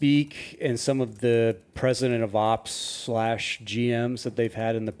them speak and some of the president of ops / GMs that they've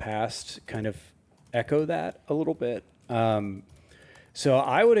had in the past kind of echo that a little bit. So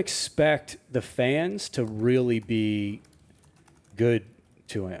I would expect the fans to really be good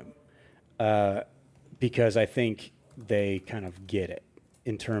to him because I think they kind of get it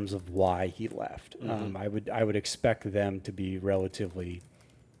in terms of why he left. I would expect them to be relatively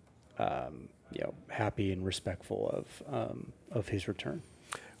happy and respectful of his return.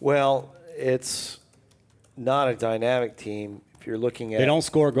 Well, it's not a dynamic team. If you're looking at, They don't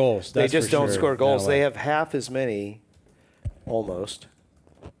score goals. they that's just for don't sure. score goals. No They way. have half as many, almost,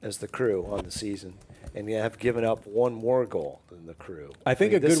 as the Crew on the season, and you have given up one more goal than the Crew. I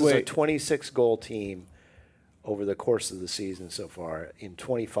think mean, a good this way- is a 26-goal team over the course of the season so far in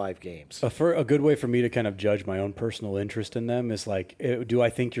 25 games. A good way for me to kind of judge my own personal interest in them is like, do I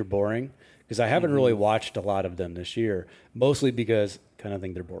think you're boring? Because I haven't really watched a lot of them this year, mostly because I kind of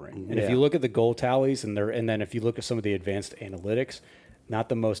think they're boring. And if Yeah. you look at the goal tallies and then if you look at some of the advanced analytics, not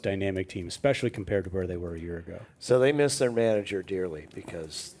the most dynamic team, especially compared to where they were a year ago. So they miss their manager dearly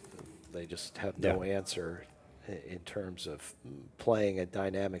because they just have no answer in terms of playing a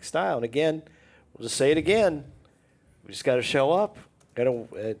dynamic style. And again, we'll just say it again. We just got to show up. Got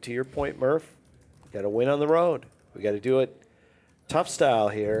to, to your point, Murph, got to win on the road. We got to do it tough style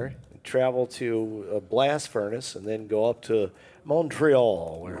here. Travel to a blast furnace and then go up to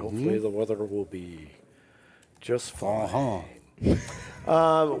Montreal, where hopefully the weather will be just fine.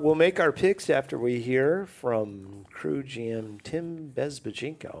 We'll make our picks after we hear from Crew GM Tim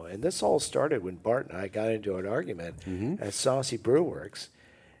Bezbatchenko. And this all started when Bart and I got into an argument at Saucy Brewworks.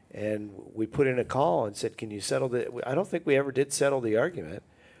 And we put in a call and said, can you settle the... I don't think we ever did settle the argument.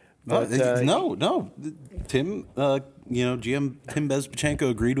 But, No. Tim, GM Tim Bezbatchenko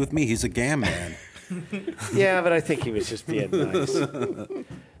agreed with me. He's a GAM man. Yeah, but I think he was just being nice.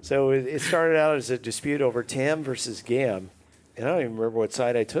 So it started out as a dispute over TAM versus GAM. And I don't even remember what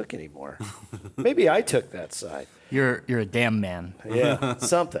side I took anymore. Maybe I took that side. You're a damn man. Yeah,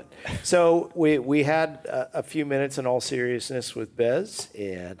 something. So we had a few minutes in all seriousness with Bez,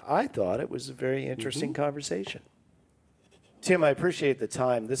 and I thought it was a very interesting conversation. Tim, I appreciate the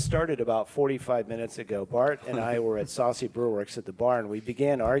time. This started about 45 minutes ago. Bart and I were at Saucy Brewworks at the bar, and we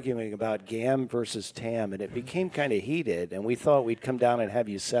began arguing about GAM versus TAM, and it became kind of heated, and we thought we'd come down and have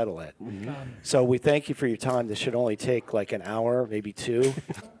you settle it. So we thank you for your time. This should only take like an hour, maybe two.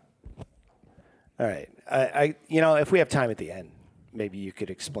 All right. If we have time at the end, maybe you could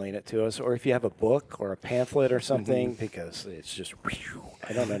explain it to us, or if you have a book or a pamphlet or something, because it's just,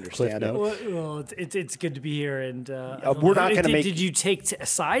 I don't understand it. Well, it's good to be here, and we're not gonna make- Did you take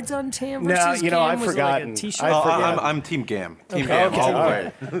sides on TAM No, versus GAM? I've Was it forgotten. Like a t-shirt? I forgot. I'm Team GAM. Team Okay. GAM Okay. all the All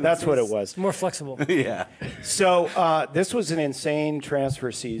way. right. That's what it was. More flexible. Yeah. So this was an insane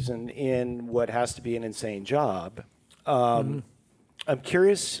transfer season in what has to be an insane job. I'm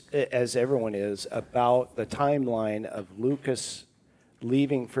curious, as everyone is, about the timeline of Lucas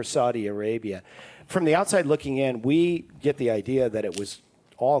leaving for Saudi Arabia. From the outside looking in, we get the idea that it was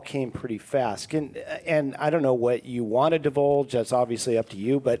all came pretty fast. And I don't know what you want to divulge. That's obviously up to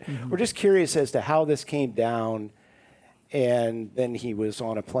you. But we're just curious as to how this came down. And then he was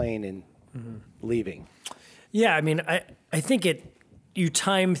on a plane and leaving. Yeah, I mean, I think you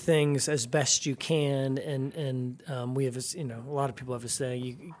time things as best you can, and we have a lot of people have a saying,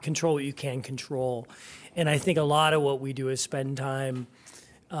 you control what you can control, and I think a lot of what we do is spend time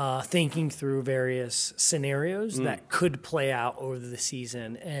thinking through various scenarios that could play out over the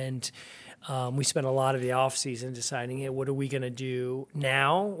season, and We spent a lot of the offseason deciding, hey, what are we going to do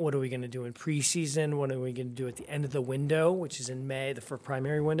now? What are we going to do in preseason? What are we going to do at the end of the window, which is in May, the first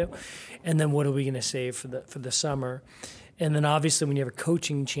primary window? And then what are we going to save for the summer? And then obviously when you have a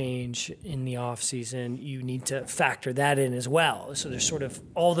coaching change in the offseason, you need to factor that in as well. So there's sort of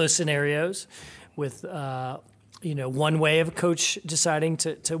all those scenarios with one way of a coach deciding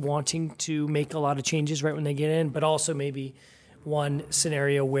to wanting to make a lot of changes right when they get in, but also maybe one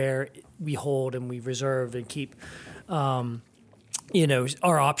scenario where we hold and we reserve and keep our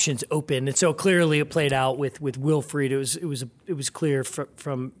options open. And so clearly it played out with Wilfried. It was clear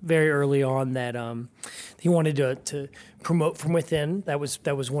from very early on that he wanted to promote from within. That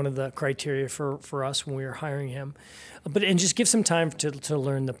was one of the criteria for us when we were hiring him. And just give some time to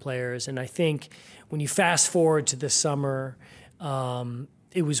learn the players. And I think when you fast forward to this summer,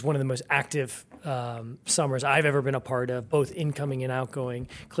 it was one of the most active summers I've ever been a part of, both incoming and outgoing.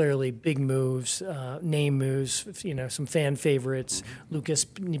 Clearly, big moves, name moves, some fan favorites, Lucas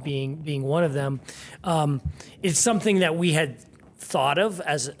being one of them. It's something that we had thought of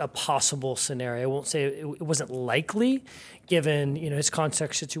as a possible scenario. I won't say it wasn't likely, given his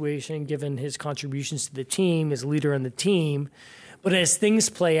contract situation, given his contributions to the team, his leader on the team. But as things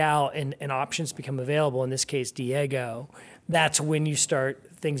play out and options become available, in this case, Diego, that's when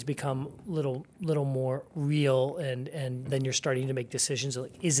things become little more real, and then you're starting to make decisions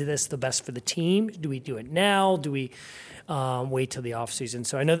like, is this the best for the team? Do we do it now? Do we wait till the off season?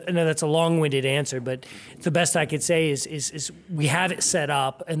 So I know that's a long-winded answer, but the best I could say is we have it set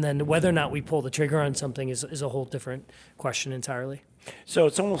up, and then whether or not we pull the trigger on something is a whole different question entirely. So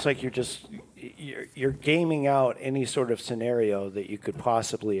it's almost like you're gaming out any sort of scenario that you could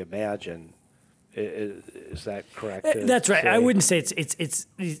possibly imagine. Is that correct? That's right. I wouldn't say it's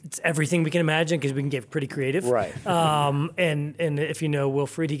everything we can imagine, because we can get pretty creative. Right. And if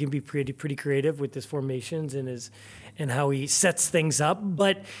Wilfried, he can be pretty creative with his formations and how he sets things up.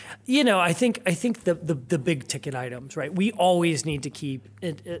 But I think the big ticket items, right? We always need to keep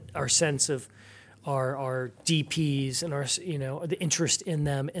our sense of our DPs and our the interest in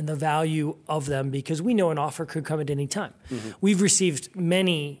them and the value of them, because we know an offer could come at any time. Mm-hmm. We've received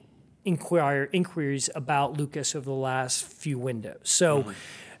many inquiries about Lucas over the last few windows. So,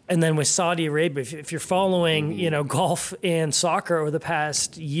 and then with Saudi Arabia, if you're following, golf and soccer over the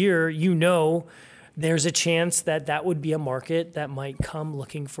past year, there's a chance that would be a market that might come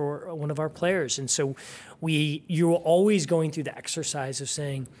looking for one of our players. And so you're always going through the exercise of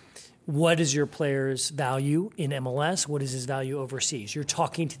saying, what is your player's value in MLS? What is his value overseas? You're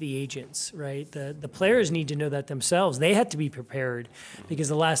talking to the agents, right? The players need to know that themselves. They have to be prepared, because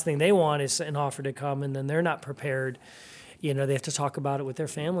the last thing they want is an offer to come and then they're not prepared. They have to talk about it with their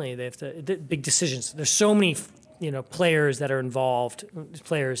family. They have to big decisions. There's so many players that are involved,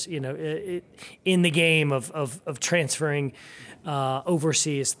 in the game of transferring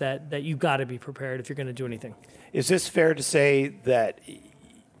overseas that you've got to be prepared if you're going to do anything. Is this fair to say that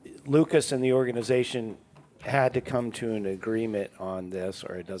Lucas and the organization had to come to an agreement on this,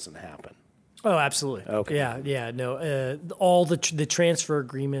 or it doesn't happen? Oh, absolutely. Okay. Yeah. No, all the transfer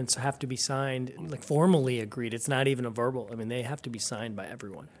agreements have to be signed, like formally agreed. It's not even a verbal. I mean, they have to be signed by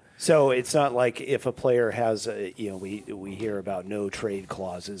everyone. So it's not like if a player has, we hear about no trade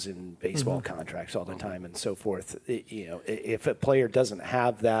clauses in baseball contracts all the time and so forth. If a player doesn't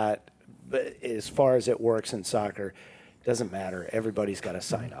have that, but as far as it works in soccer, doesn't matter. Everybody's got to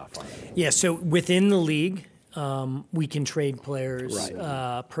sign off on it. Yeah, so within the league, we can trade players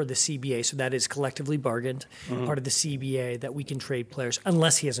per the CBA. So that is collectively bargained, part of the CBA, that we can trade players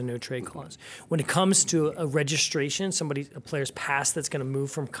unless he has a no-trade clause. When it comes to a registration, a player's pass that's going to move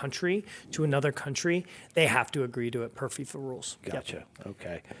from country to another country, they have to agree to it per FIFA rules. Gotcha. Yep.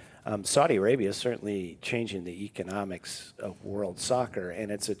 Okay. Saudi Arabia is certainly changing the economics of world soccer,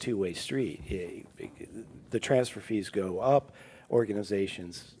 and it's a two-way street. The transfer fees go up.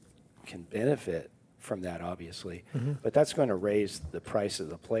 Organizations can benefit from that, obviously, but that's going to raise the price of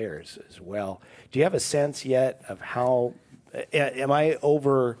the players as well. Do you have a sense yet of how, am I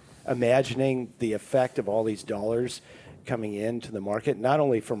over imagining the effect of all these dollars coming into the market, not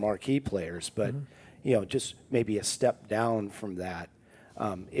only for marquee players, but just maybe a step down from that?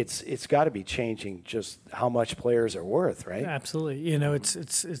 It's got to be changing just how much players are worth, right? Absolutely.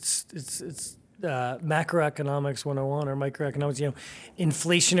 It's macroeconomics 101 or microeconomics.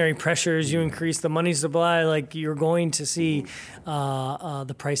 Inflationary pressures. You increase the money supply, like you're going to see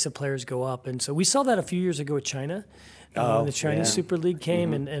the price of players go up. And so we saw that a few years ago with China. When the Chinese Super League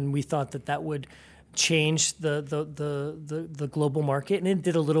came, and we thought that would changed the global market, and it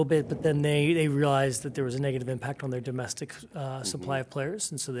did a little bit, but then they realized that there was a negative impact on their domestic supply of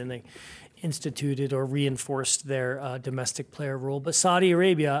players, and so then they instituted or reinforced their domestic player rule. But Saudi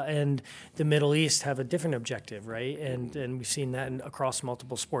Arabia and the Middle East have a different objective, right? And we've seen that across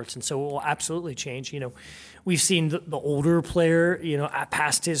multiple sports, and so it will absolutely change. We've seen the older player,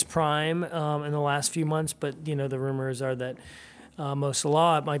 past his prime in the last few months, but the rumors are that Mo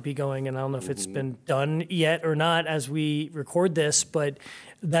Salah might be going, and I don't know if it's been done yet or not as we record this, but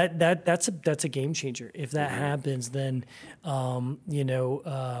that's a game changer. If that happens, then I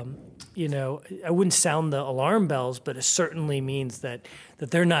wouldn't sound the alarm bells, but it certainly means that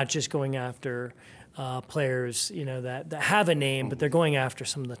they're not just going after players, that have a name, but they're going after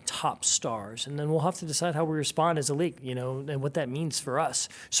some of the top stars. And then we'll have to decide how we respond as a league, and what that means for us.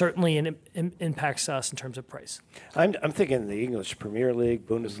 Certainly, it impacts us in terms of price. I'm thinking the English Premier League,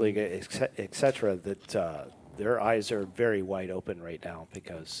 Bundesliga, et cetera, that their eyes are very wide open right now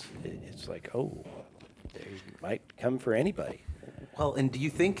because it's like, they might come for anybody. Well, and do you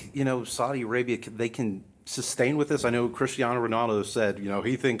think, Saudi Arabia, they can sustain with this? I know Cristiano Ronaldo said,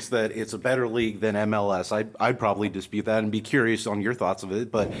 he thinks that it's a better league than MLS. I'd probably dispute that and be curious on your thoughts of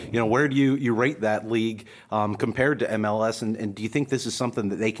it. But, where do you rate that league compared to MLS? And do you think this is something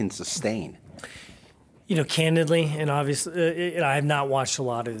that they can sustain? Candidly, and obviously, I have not watched a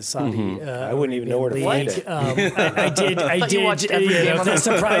lot of the Saudi. I wouldn't even know where to find it. I did. watched every game To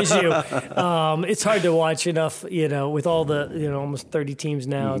surprise you, it's hard to watch enough. With all the almost 30 teams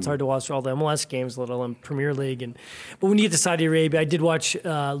now, it's hard to watch all the MLS games, let alone Premier League. But when you get to Saudi Arabia, I did watch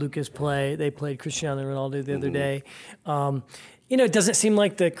Lucas play. They played Cristiano Ronaldo the other day. It doesn't seem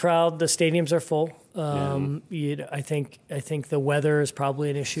like the stadiums are full. I think the weather is probably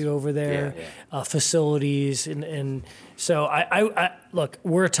an issue over there. Facilities and so I look,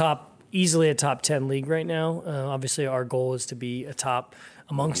 we're easily a top 10 league right now. Obviously, our goal is to be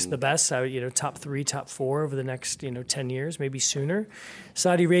amongst the best. Top 3, top 4 over the next 10 years, maybe sooner.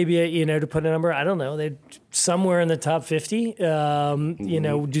 Saudi Arabia, to put a number, I don't know. They're somewhere in the top 50.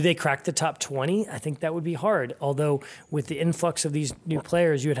 Do they crack the top 20? I think that would be hard. Although with the influx of these new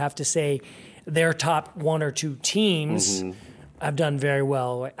players, you would have to say their top 1 or 2 teams have done very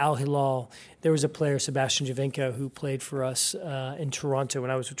well. Al Hilal, there was a player, Bezbatchenko, who played for us in Toronto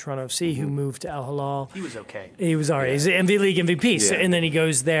when I was with Toronto FC, who moved to Al Hilal. He was okay. He was all right. He's the League MVP. So, and then he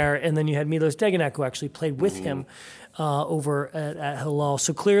goes there, and then you had Milos Degenek, who actually played with him over at Hilal.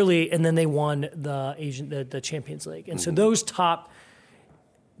 So clearly, and then they won the Champions League. And so those top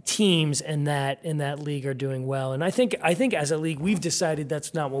teams in that league are doing well. And I think as a league, we've decided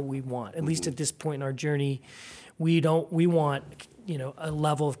that's not what we want. At least at this point in our journey, we want a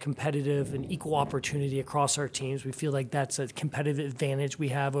level of competitive and equal opportunity across our teams. We feel like that's a competitive advantage we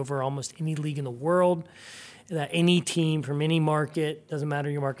have over almost any league in the world. That any team from any market, doesn't matter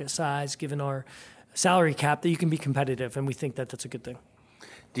your market size, given our salary cap, that you can be competitive, and we think that that's a good thing.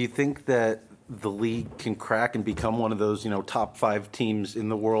 Do you think that the league can crack and become one of those, top 5 teams in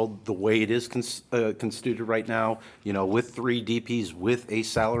the world the way it is constituted right now, with 3 DPs, with a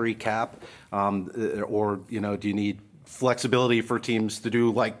salary cap? Or, do you need flexibility for teams to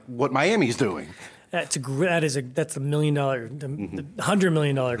do like what Miami's doing? That's the $1 million, the $100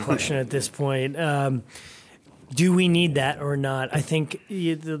 million question at this point. Do we need that or not? I think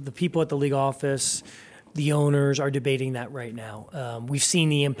the people at the league office, the owners are debating that right now. We've seen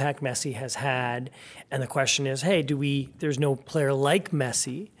the impact Messi has had, and the question is, hey, there's no player like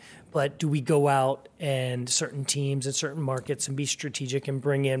Messi, but do we go out and certain teams and certain markets and be strategic and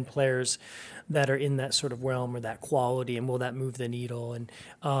bring in players that are in that sort of realm or that quality, and will that move the needle? And,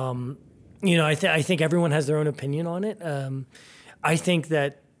 I think everyone has their own opinion on it. I think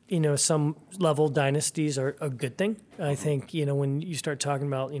that, some level dynasties are a good thing. I think, when you start talking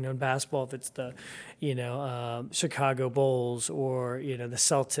about, in basketball, if it's the, Chicago Bulls or, the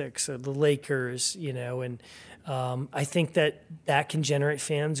Celtics or the Lakers, and I think that can generate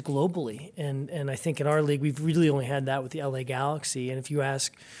fans globally. And I think in our league, we've really only had that with the LA Galaxy. And if you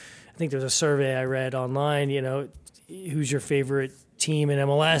ask, I think there's a survey I read online, who's your favorite team in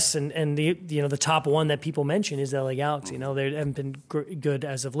MLS, and the top one that people mention is LA Galaxy. They haven't been good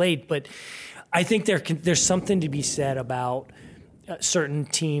as of late, but I think there's something to be said about certain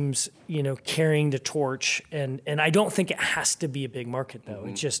teams, carrying the torch, and I don't think it has to be a big market though.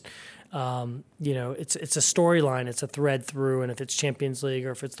 It's just it's a storyline, it's a thread through, and if it's Champions League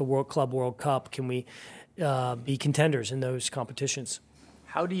or if it's the World Cup, can we be contenders in those competitions?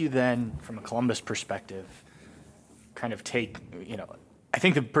 How do you then, from a Columbus perspective, kind of take, I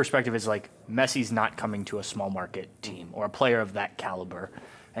think the perspective is like Messi's not coming to a small market team or a player of that caliber.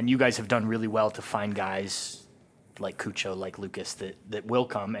 And you guys have done really well to find guys like Cucho, like Lucas, that will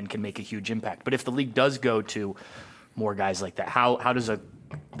come and can make a huge impact. But if the league does go to more guys like that, how does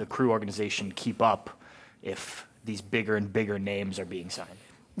the Crew organization keep up if these bigger and bigger names are being signed?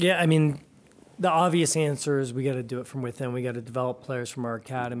 Yeah, I mean, the obvious answer is we got to do it from within. We got to develop players from our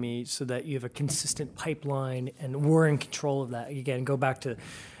academy so that you have a consistent pipeline, and we're in control of that. Again, go back to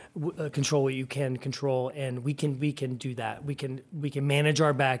control what you can control, and we can do that. We can manage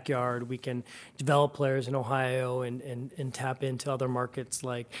our backyard. We can develop players in Ohio and tap into other markets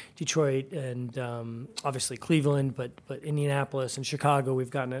like Detroit and obviously Cleveland, but Indianapolis and Chicago. We've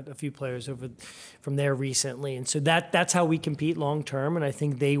gotten a few players over from there recently, and so that's how we compete long term. And I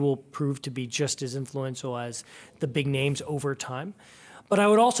think they will prove to be just as influential as the big names over time. But I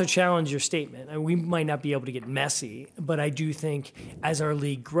would also challenge your statement. I mean, we might not be able to get messy, but I do think as our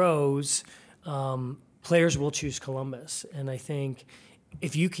league grows, players will choose Columbus. And I think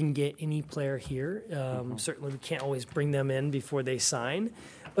if you can get any player here, certainly we can't always bring them in before they sign,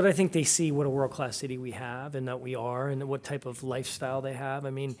 but I think they see what a world-class city we have and that we are and what type of lifestyle they have. I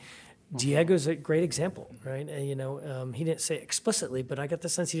mean, Diego's a great example, right? And, he didn't say it explicitly, but I got the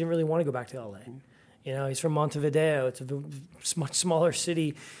sense he didn't really want to go back to LA. He's from Montevideo. It's a much smaller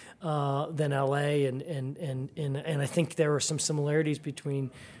city than LA, and I think there were some similarities between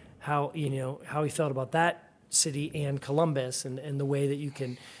how he felt about that city and Columbus, and the way that you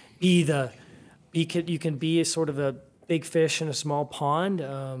can be a sort of a big fish in a small pond,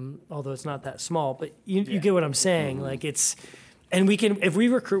 although it's not that small. But you get what I'm saying. Mm-hmm. Like it's. And we can, if we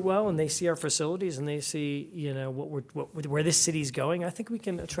recruit well and they see our facilities and they see, where this city's going, I think we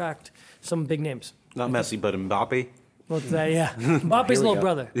can attract some big names. Not Messi, but Mbappe. Well, yeah, Mbappe's little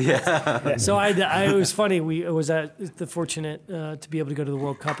brother. Yeah. So it was funny. I was fortunate to be able to go to the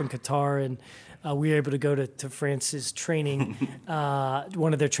World Cup in Qatar, and we were able to go to France's training,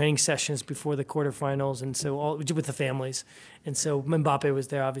 one of their training sessions before the quarterfinals, and so with the families. And so Mbappe was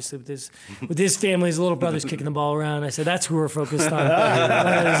there, obviously, with his family. His little brother's kicking the ball around. I said, that's who we're focused on.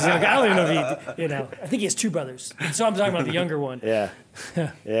 I don't even know if he, I think he has two brothers. And so I'm talking about the younger one. Yeah.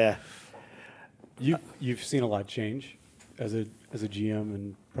 Yeah. You've seen a lot change as a GM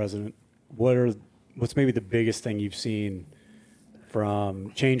and president. What's maybe the biggest thing you've seen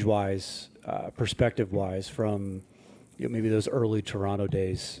from change-wise, perspective-wise, from maybe those early Toronto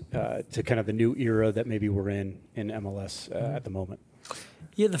days to kind of the new era that maybe we're in MLS at the moment?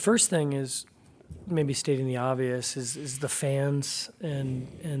 Yeah, the first thing is maybe stating the obvious is the fans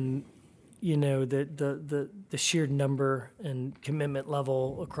and the sheer number and commitment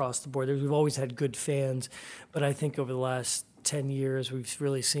level across the board. We've always had good fans, but I think over the last 10 years we've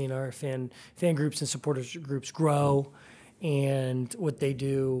really seen our fan groups and supporters groups grow, and what they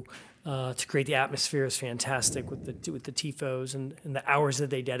do to create the atmosphere is fantastic with the tifos and the hours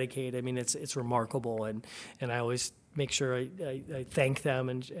that they dedicate. I mean, it's remarkable, and I always make sure I thank them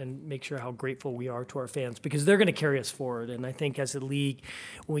and make sure how grateful we are to our fans, because they're going to carry us forward. And I think as a league,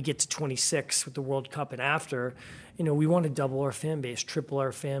 when we get to 26 with the World Cup and after, we want to double our fan base, triple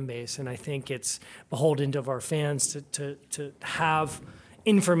our fan base, and I think it's beholden of our fans to have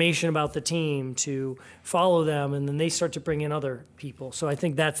information about the team, to follow them, and then they start to bring in other people. So I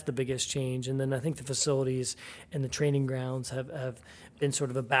think that's the biggest change. And then I think the facilities and the training grounds have been sort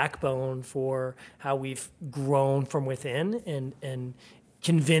of a backbone for how we've grown from within and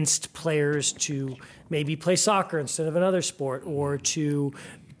convinced players to maybe play soccer instead of another sport, or to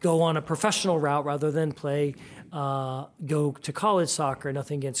go on a professional route rather than go to college soccer.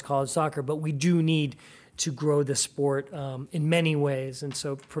 Nothing against college soccer, but we do need to grow the sport in many ways, and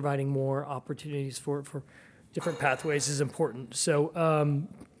so providing more opportunities for different pathways is important. So,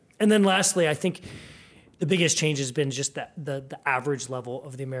 and then lastly, I think the biggest change has been just that the average level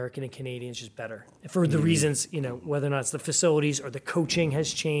of the American and Canadians just better for the reasons, whether or not it's the facilities or the coaching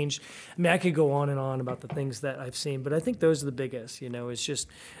has changed. I mean, I could go on and on about the things that I've seen, but I think those are the biggest. It's just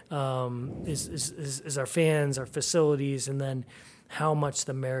is our fans, our facilities, and then how much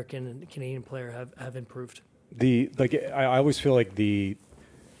the American and Canadian player have improved. I always feel like I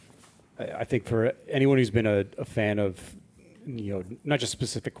think for anyone who's been a fan of, not just a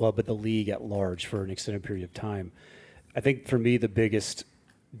specific club, but the league at large for an extended period of time, I think for me the biggest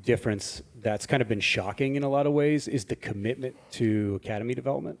difference that's kind of been shocking in a lot of ways is the commitment to academy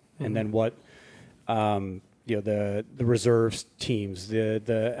development, and then what the reserves teams,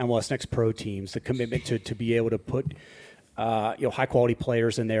 the MLS Next Pro teams, the commitment to be able to put high quality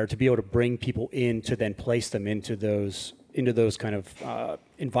players in there, to be able to bring people in to then place them into those kind of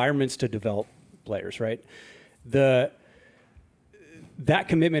environments to develop players, right? That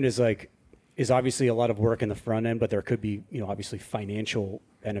commitment is obviously a lot of work in the front end, but there could be obviously financial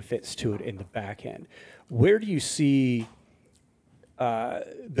benefits to it in the back end. Where do you see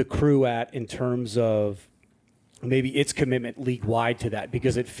the crew at in terms of maybe its commitment league-wide to that?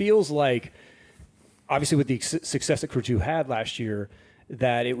 Because it feels like, obviously with the success that Crew 2 had last year,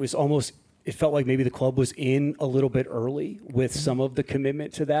 that it felt like maybe the club was in a little bit early with some of the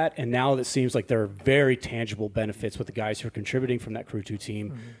commitment to that. And now it seems like there are very tangible benefits with the guys who are contributing from that Crew 2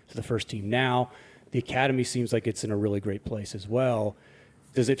 team to the first team now. The academy seems like it's in a really great place as well.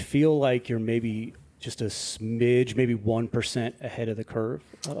 Does it feel like you're maybe just a smidge, maybe 1% ahead of the curve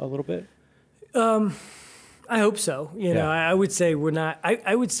a little bit? I hope so. You know, I would say we're not.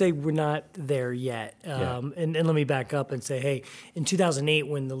 I would say we're not there yet. And let me back up and say, hey, in 2008,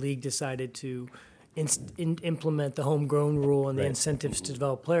 when the league decided to implement the homegrown rule and the incentives to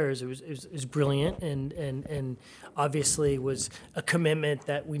develop players, it was brilliant and obviously was a commitment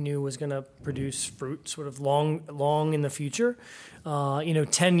that we knew was going to produce fruit sort of long in the future.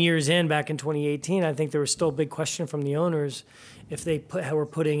 10 years in, back in 2018, I think there was still a big question from the owners if they were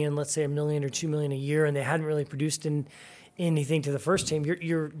putting in, let's say, $1 million or $2 million a year, and they hadn't really produced anything to the first team.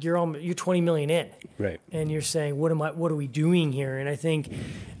 You're $20 million in, right? And you're saying, what are we doing here? And I think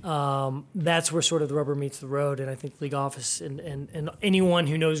that's where sort of the rubber meets the road. And I think the league office and anyone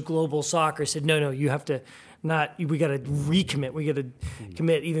who knows global soccer said, no, you have to we got to recommit. We got to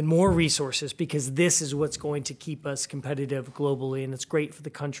commit even more resources because this is what's going to keep us competitive globally, and it's great for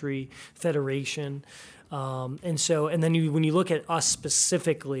the country, federation. And then when you look at us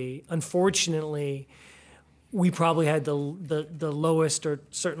specifically, unfortunately, we probably had the lowest, or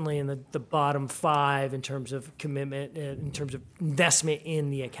certainly in the bottom 5 in terms of commitment, in terms of investment in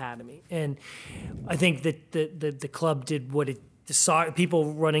the academy. And I think that the club did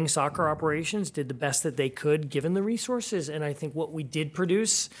people running soccer operations did the best that they could given the resources. And I think what we did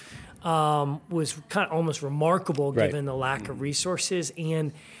produce was kind of almost remarkable given the lack of resources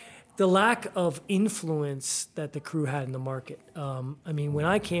and the lack of influence that the Crew had in the market. When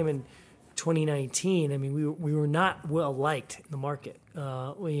I came in 2019, we were not well liked in the market,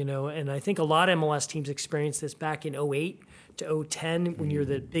 and I think a lot of MLS teams experienced this back in 2008 to 2010 when you're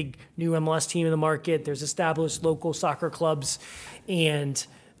the big new MLS team in the market. There's established local soccer clubs, and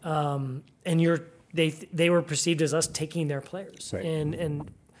they were perceived as us taking their players, right.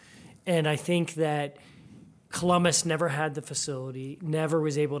 and I think that Columbus never had the facility, never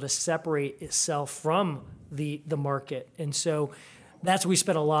was able to separate itself from the market, and so that's what we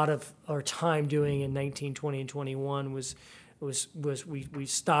spent a lot of our time doing in 19, 20, and 21 was we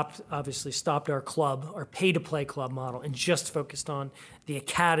stopped our pay-to-play club model and just focused on the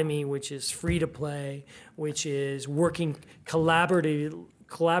academy, which is free-to-play, which is working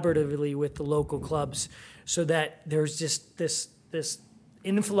collaboratively with the local clubs so that there's just this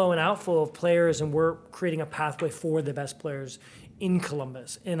inflow and outflow of players, and we're creating a pathway for the best players in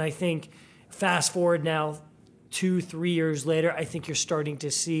Columbus. And I think fast forward now, 2-3 years later, I think you're starting to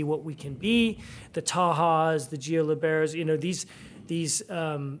see what we can be. The Tajas, the Gio Liberos,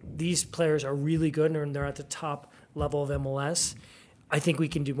 these players are really good, and they're at the top level of MLS. I think we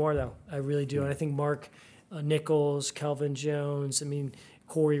can do more, though. I really do. And I think Mark Nichols, Kelvin Jones,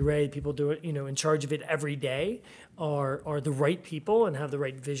 Corey Ray, people do it, in charge of it every day, are the right people and have the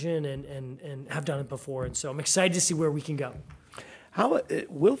right vision and have done it before. And so I'm excited to see where we can go. How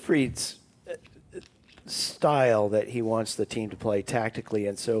Wilfried's style that he wants the team to play tactically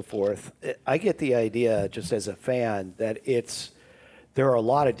and so forth, I get the idea just as a fan that there are a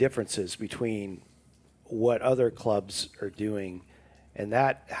lot of differences between what other clubs are doing and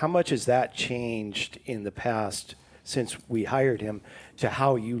that how much has that changed in the past since we hired him to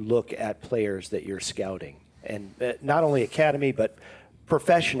how you look at players that you're scouting, and not only academy but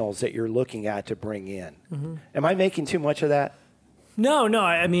professionals that you're looking at to bring in. Mm-hmm. Am I making too much of that? No,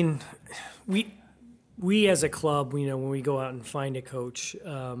 we as a club, when we go out and find a coach,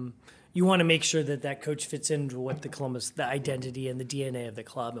 you want to make sure that coach fits into what the identity and the DNA of the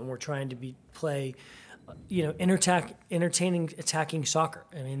club, and we're trying to play, entertaining, attacking soccer.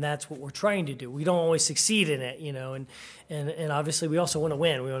 That's what we're trying to do. We don't always succeed in it, and obviously we also want to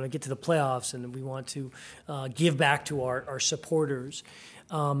win. We want to get to the playoffs, and we want to give back to our supporters.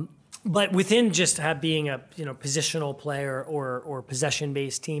 But within just being a positional player or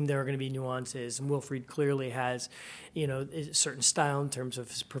possession-based team, there are going to be nuances. And Wilfried clearly has a certain style in terms of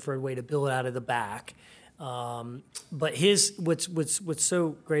his preferred way to build out of the back. But what's so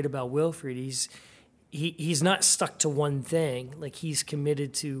great about Wilfried, he's not stuck to one thing. Like, he's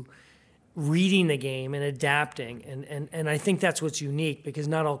committed to reading the game and adapting, and I think that's what's unique, because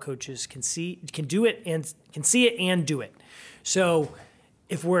not all coaches can do it and can see it and do it. So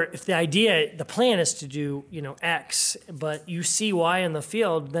if the plan is to do, X, but you see Y in the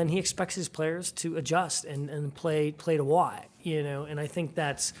field, then he expects his players to adjust and play to Y, and I think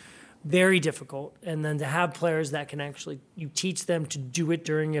that's very difficult. And then to have players that can you teach them to do it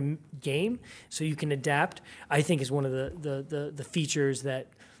during a game so you can adapt, I think is one of the features that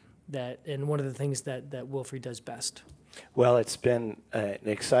and one of the things that Wilfried does best. Well, it's been an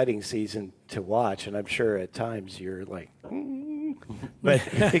exciting season to watch, and I'm sure at times you're like, but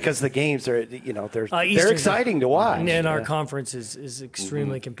because the games are, they're exciting to watch. And our conference is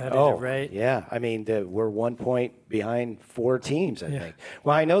extremely competitive, right? Yeah. I mean, we're 1 point behind 4 teams, I think.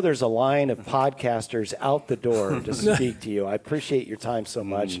 Well, I know there's a line of podcasters out the door to speak to you. I appreciate your time so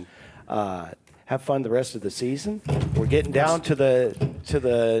much. Have fun the rest of the season. We're getting down to the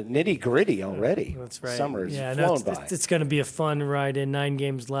nitty gritty already. That's right. Summer's flown by. It's going to be a fun ride. In 9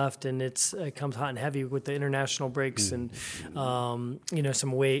 games left, and it comes hot and heavy with the international breaks and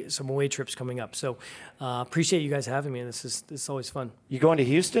some away trips coming up. So appreciate you guys having me. This is always fun. You going to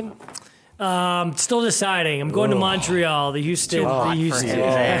Houston? Still deciding. I'm going to Montreal, the Houston.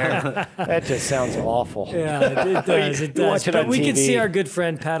 That just sounds awful. Yeah, it does. It does. But we can see our good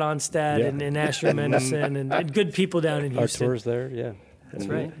friend Pat Onstad and Asher Mendison and good people down in Houston. Our tours there, yeah. That's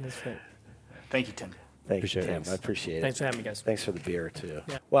right. Thank you, Tim. Thank you, Tim. I appreciate it. Thanks for having me, guys. Thanks for the beer, too.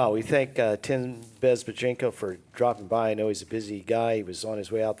 Yeah. Wow, we thank Tim Bezbatchenko for dropping by. I know he's a busy guy. He was on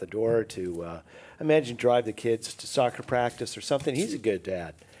his way out the door to, imagine, drive the kids to soccer practice or something. He's a good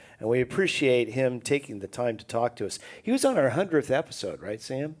dad. And we appreciate him taking the time to talk to us. He was on our 100th episode, right,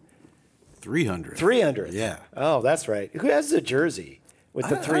 Sam? 300. 300th. Yeah. Oh, that's right. Who has the jersey with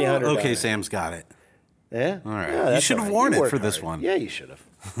the 300? Okay, Sam's got it. Yeah? All right. Yeah, You should have worn it for this one. Yeah, you should have.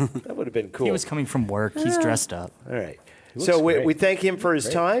 That would have been cool. He was coming from work. He's dressed up. All right. So we thank him for his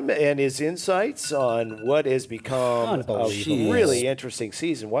time and his insights on what has become a really interesting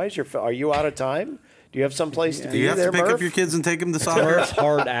season. Are you out of time? Do you have some place to be there, Do you have to pick Murph? up your kids and take them to soccer? Murph's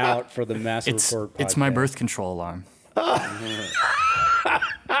hard out for the Massive Report podcast. It's my birth control alarm. All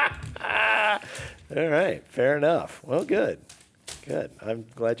right. Fair enough. Well, good. I'm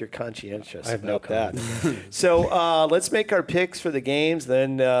glad you're conscientious about that. So let's make our picks for the games.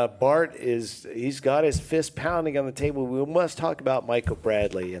 Then Bart he's got his fist pounding on the table. We must talk about Michael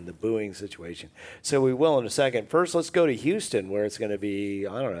Bradley and the booing situation. So we will in a second. First, let's go to Houston, where it's going to be,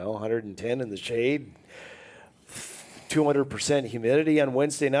 110 in the shade, 200% humidity on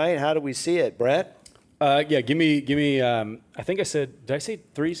Wednesday night. How do we see it, Brett? Give me. I think I said. Did I say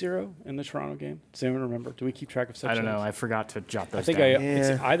 3-0 in the Toronto game? Does anyone remember? Do we keep track of such I don't things? know. I forgot to jot those I think down.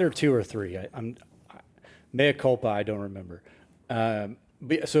 it's either 2 or 3. Mea culpa. I don't remember. We're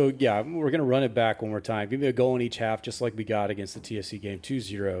gonna run it back one more time. Give me a goal in each half, just like we got against the TSC game.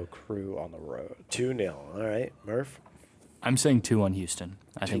 2-0 Crew on the road. 2-0. All right, Murph. I'm saying 2-1 Houston.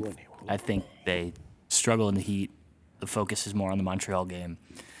 I 2-1. think they struggle in the heat. The focus is more on the Montreal game.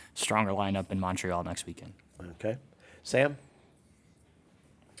 Stronger lineup in Montreal next weekend. Okay. Sam?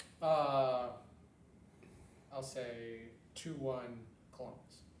 I'll say 2-1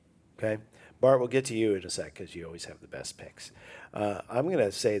 Columbus. Okay. Bart, we'll get to you in a sec because you always have the best picks. I'm going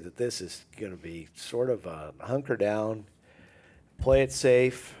to say that this is going to be sort of a hunker down, play it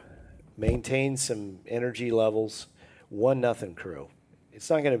safe, maintain some energy levels, 1-0 Crew. It's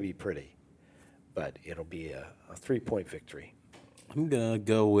not going to be pretty, but it'll be a 3-point victory. I'm going to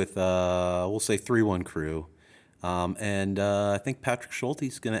go with, we'll say 3-1 Crew. And I think Patrick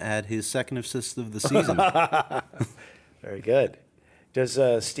Schulte's going to add his second assist of the season. Very good. Does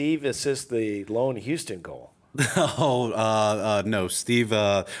Steve assist the lone Houston goal? No. Steve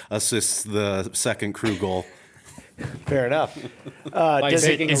assists the second Crew goal. Fair enough. Is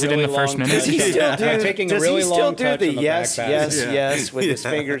it in the first minute? Does he still do, taking a does really he still long do touch the on the yes, back yes, pass? yes with his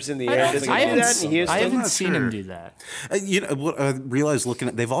fingers in the air? Does he do that in Houston? I haven't not seen sure. him do that. What I realized looking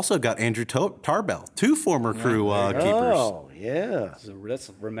at, they've also got Andrew Tarbell, 2 former Crew keepers. Oh, yeah. So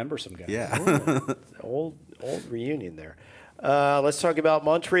let's remember some guys. Yeah. Old reunion there. Let's talk about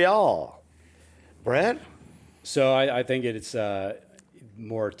Montreal. Brett? So I think it's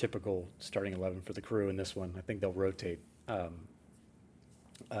more typical starting 11 for the Crew in this one. I think they'll rotate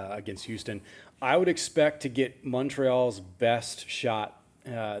against Houston. I would expect to get Montreal's best shot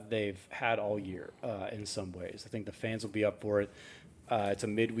they've had all year in some ways. I think the fans will be up for it. It's a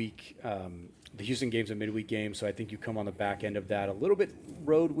midweek. The Houston game's a midweek game, so I think you come on the back end of that a little bit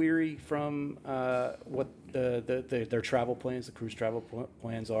road weary from what their travel plans, the Crew's travel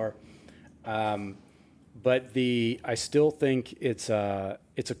plans are. But I still think it's a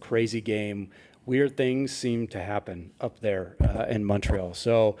crazy game. Weird things seem to happen up there in Montreal.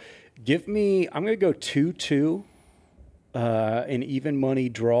 So I'm going to go 2-2 an even money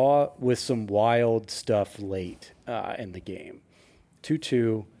draw with some wild stuff late in the game.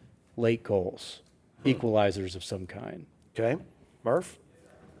 2-2, late goals, equalizers of some kind. Okay. Murph?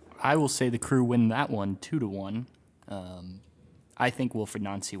 I will say the Crew win that one 2-1. I think Wilfred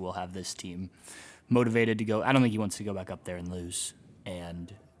Nancy will have this team motivated to go. I don't think he wants to go back up there and lose.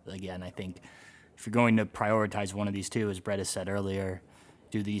 And again, I think if you're going to prioritize one of these two, as Brett has said earlier,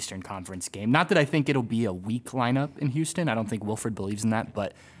 do the Eastern Conference game. Not that I think it'll be a weak lineup in Houston. I don't think Wilfred believes in that,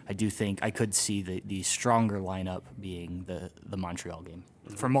 but I do think I could see the stronger lineup being the Montreal game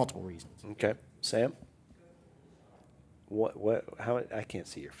for multiple reasons. Okay. Sam? What? How? I can't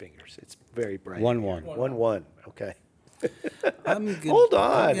see your fingers. It's very bright. 1-1. 1-1. Okay. I'm good. Hold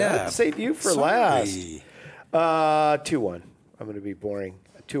on. Yeah. I'd save you for Sorry. last. 2-1. I'm going to be boring.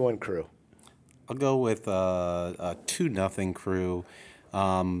 2-1 Crew. I'll go with 2-0 Crew,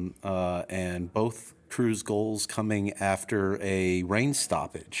 and both Crew's goals coming after a rain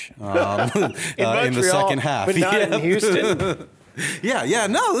stoppage in the second half. But not in Houston. Yeah,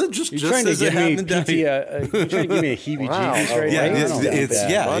 no, just Trying to as it give me happened down here. you're trying to give me a heebie-jeebies right Yeah, now? I don't want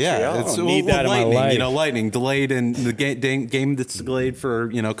that. Montreal. It's I need that in my lightning, life. lightning delayed, and the game that's delayed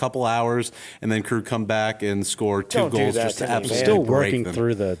for a couple hours, and then Crew come back and score 2 Don't do goals that just to to me, absolutely man. Still break working them.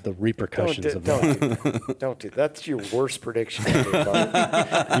 through the repercussions of Don't that. don't do. That's your worst prediction ever,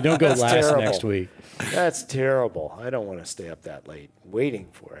 Bart. You don't go That's last terrible. next week. That's terrible. I don't want to stay up that late waiting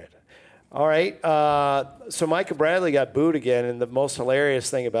for it. All right. So Micah Bradley got booed again, and the most hilarious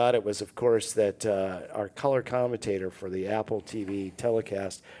thing about it was, of course, that our color commentator for the Apple TV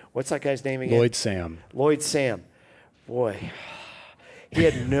telecast, what's that guy's name again? Lloyd Sam. Boy, he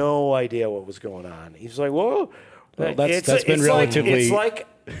had no idea what was going on. He's like, whoa. Well, that's been relatively. It's like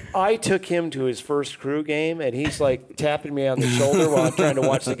I took him to his first Crew game, and he's like tapping me on the shoulder while I'm trying to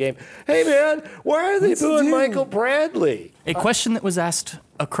watch the game. Hey, man, why are they booing Michael Bradley? A question that was asked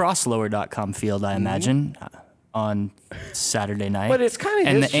across lower.com field, I imagine, on Saturday night. But it's kind of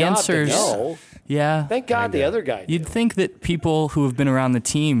and his the job answers, to know. Yeah. Thank God the other guy You'd knew. think that people who have been around the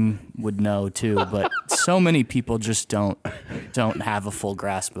team would know too, but so many people just don't have a full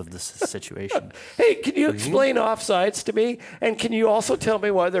grasp of this situation. Hey, can you explain offsides to me? And can you also tell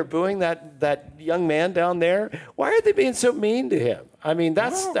me why they're booing that young man down there? Why are they being so mean to him? I mean,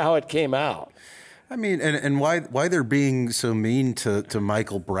 that's how it came out. I mean, and why they're being so mean to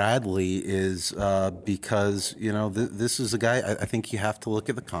Michael Bradley is because, this is a guy, I think you have to look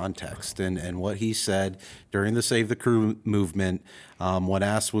at the context and what he said during the Save the Crew movement. When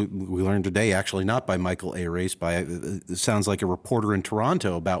asked, we learned today, actually not by Michael A. Race, it sounds like a reporter in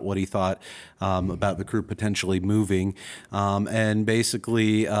Toronto about what he thought about the Crew potentially moving. And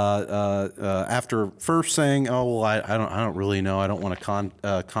basically, after first saying, "Oh, well, I don't really know. I don't want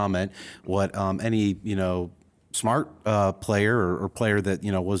to comment," what any smart player or player that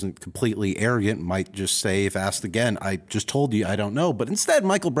wasn't completely arrogant might just say, if asked again, "I just told you I don't know." But instead,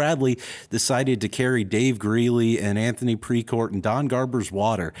 Michael Bradley decided to carry Dave Greeley and Anthony Precourt and Don Garber's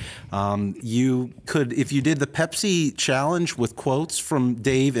water. You could, if you did the Pepsi challenge with quotes from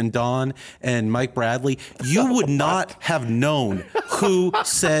Dave and Don and Mike Bradley, you would not have known who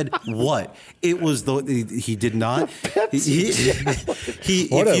said what. It was he did not. What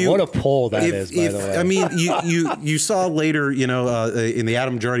a poll that is, by the way. I mean, you saw later, in the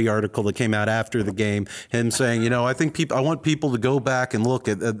Adam Jardy article that came out after the game, him saying, I want people to go back and look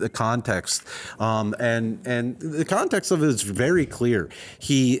at the context, and the context of it is very clear.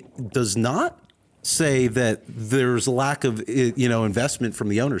 He does not say that there's a lack of investment from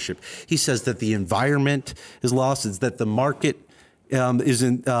the ownership. He says that the environment is lost. It's that the market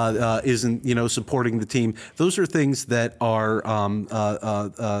isn't supporting the team. Those are things that are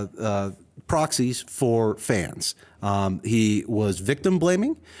proxies for fans. He was victim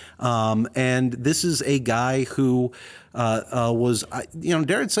blaming, and this is a guy who was,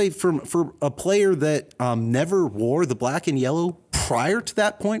 dare I say, for a player that never wore the black and yellow prior to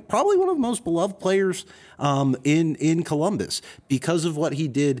that point, probably one of the most beloved players in Columbus because of what he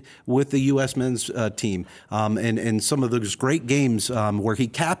did with the U.S. men's team and some of those great games where he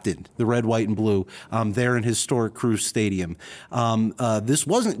captained the red, white, and blue there in historic Crew Stadium. This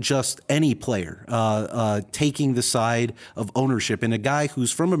wasn't just any player taking the side of ownership, and a guy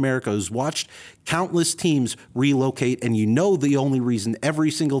who's from America, who's watched countless teams relocate, and the only reason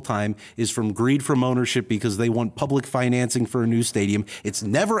every single time is from greed from ownership because they want public financing for a new stadium. It's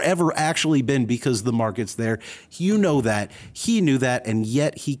never, ever actually been because the market's there. You know that. He knew that, and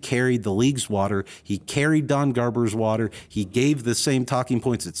yet he carried the league's water. He carried Don Garber's water. He gave the same talking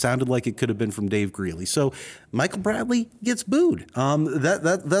points. It sounded like it could have been from Dave Greeley. So Michael Bradley gets booed.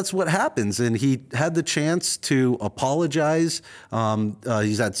 That's what happens, and he had the chance to apologize.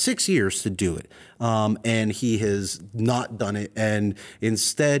 He's had 6 years to do it. And he has not done it. And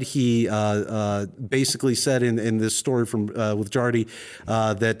instead, he basically said in this story from with Jardy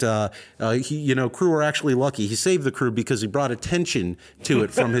that crew are actually lucky. He saved the crew because he brought attention to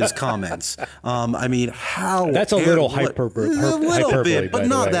it from his comments. I mean, how that's a little hyperbole, a little bit, but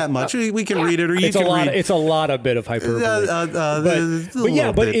not that much. We can read it, or you can read. It's a lot of bit of hyperbole.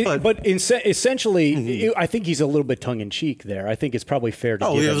 Essentially, I think he's a little bit tongue in cheek there. I think it's probably fair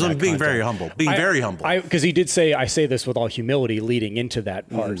to. He was being very humble. Very humble. Because he did say, I say this with all humility leading into that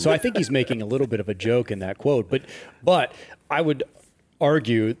part. So I think he's making a little bit of a joke in that quote. But I would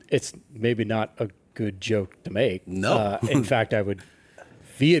argue it's maybe not a good joke to make. No. In fact, I would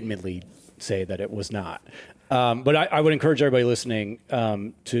vehemently say that it was not. But I would encourage everybody listening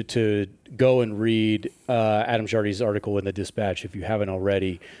to go and read Adam Jardy's article in the Dispatch if you haven't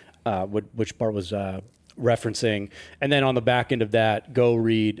already, which Bart was referencing, and then on the back end of that, go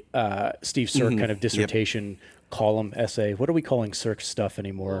read Steve Sirk kind of dissertation column essay. What are we calling Sirk's stuff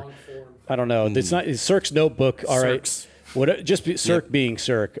anymore? I don't know. It's not it's Sirk's notebook. All right, Sirk being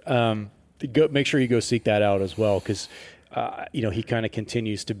Sirk. Make sure you go seek that out as well, because he kind of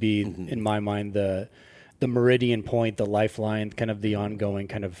continues to be in my mind the meridian point, the lifeline, kind of the ongoing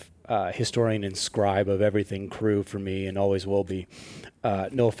kind of historian and scribe of everything crew for me, and always will be.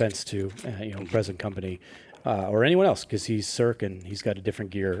 No offense to present company or anyone else, because he's Cirque and he's got a different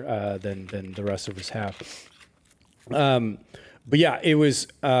gear than the rest of us have. But yeah, it was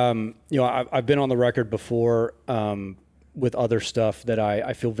I've been on the record before with other stuff that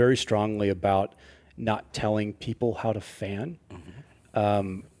I feel very strongly about not telling people how to fan.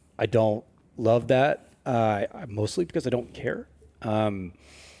 I don't love that, mostly because I don't care. But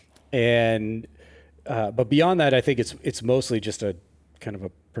beyond that, I think it's mostly just a kind of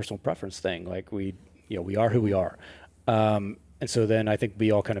a personal preference thing. Like we are who we are. And so then I think we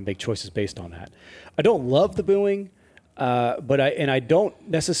all kind of make choices based on that. I don't love the booing, but I don't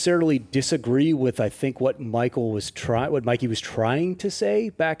necessarily disagree with, I think what Mikey was trying to say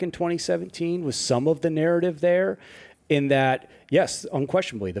back in 2017 was some of the narrative there, in that, yes,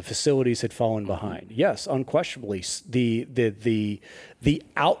 unquestionably, the facilities had fallen behind. Yes, unquestionably, the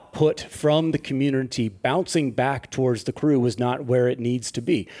output from the community bouncing back towards the crew was not where it needs to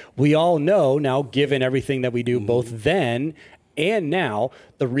be. We all know now, given everything that we do, both then and now,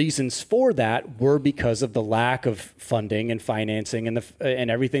 the reasons for that were because of the lack of funding and financing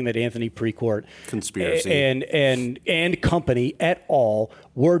and everything that Anthony Precourt conspiracy and company et al.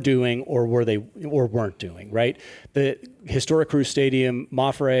 Were doing or weren't doing, right? The historic Crew Stadium,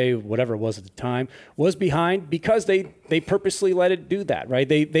 Moffray, whatever it was at the time, was behind because they purposely let it do that, right?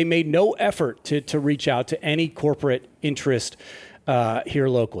 They made no effort to reach out to any corporate interest here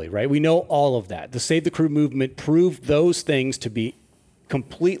locally, right? We know all of that. The Save the Crew movement proved those things to be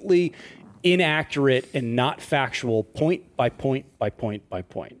completely inaccurate and not factual, point by point by point by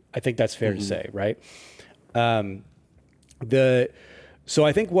point. I think that's fair to say, right? So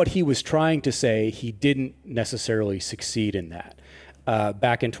I think what he was trying to say, he didn't necessarily succeed in that.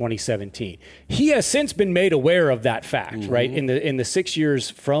 Back in 2017, he has since been made aware of that fact, right? In the 6 years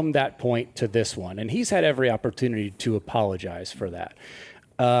from that point to this one, and he's had every opportunity to apologize for that,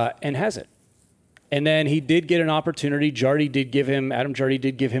 and hasn't. And then he did get an opportunity. Adam Jardy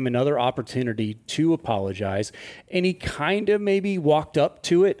did give him another opportunity to apologize, and he kind of maybe walked up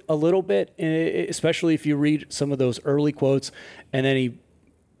to it a little bit, especially if you read some of those early quotes, and then he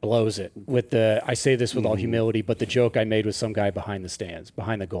blows it with I say this with all humility, but the joke I made with some guy behind the stands,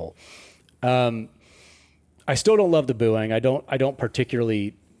 behind the goal. I still don't love the booing. I don't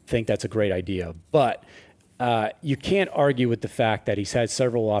particularly think that's a great idea, but you can't argue with the fact that he's had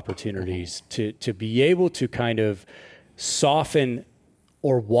several opportunities to be able to kind of soften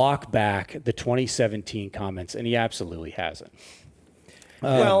or walk back the 2017 comments, and he absolutely hasn't.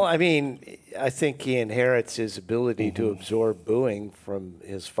 Well, I mean, I think he inherits his ability to absorb booing from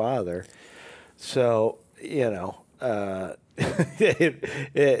his father. So, maybe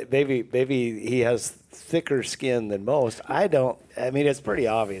he has thicker skin than most. I mean, it's pretty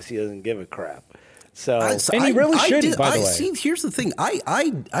obvious he doesn't give a crap. So, and he really shouldn't, by the way. See, here's the thing.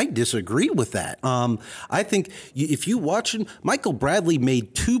 I disagree with that. I think if you watch him, Michael Bradley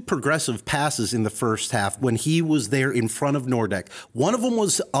made 2 progressive passes in the first half when he was there in front of Nordeck. One of them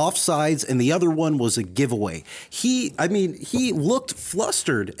was offsides, and the other one was a giveaway. He looked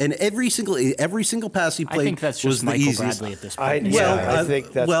flustered, and every single pass he played I think that's just was the Michael easiest. Bradley at this point. I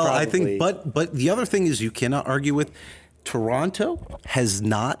think that's probably... but the other thing is you cannot argue with. Toronto has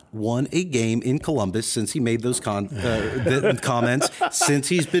not won a game in Columbus since he made those comments, since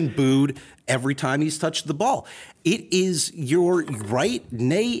he's been booed every time he's touched the ball. It is your right,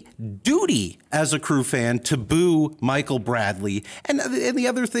 nay, duty as a Crew fan to boo Michael Bradley. And the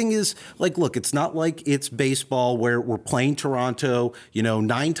other thing is, like, look, it's not like it's baseball where we're playing Toronto,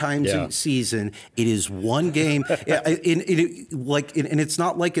 9 times a season. It is one game. And it's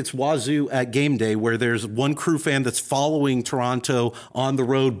not like it's Wazoo at game day where there's one Crew fan that's following Toronto on the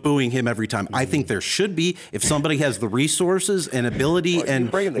road, booing him every time. I think there should be, if somebody has the resources and ability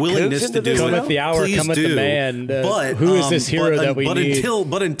and willingness to do it. Come at the hour, please come at do. the man. But who is this hero that we need?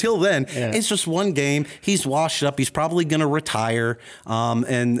 Until then, it's just one game. He's washed up. He's probably going to retire,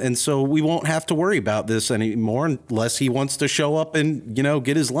 and so we won't have to worry about this anymore unless he wants to show up and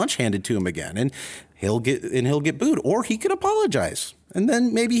get his lunch handed to him again, and he'll get booed, or he could apologize, and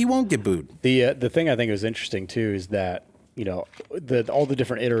then maybe he won't get booed. The thing I think was interesting too is that all the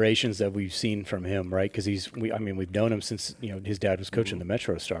different iterations that we've seen from him, right? Because we've known him since his dad was coaching the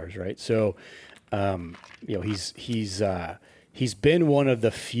Metro Stars, right? So. He's been one of the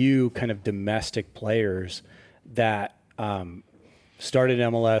few kind of domestic players that started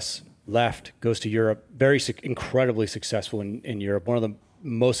MLS, left, goes to Europe, incredibly successful in Europe. One of the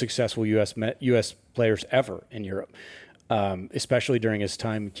most successful U.S. players ever in Europe, especially during his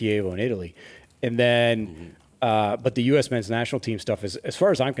time in Chievo in Italy. And then, but the U.S. men's national team stuff is, as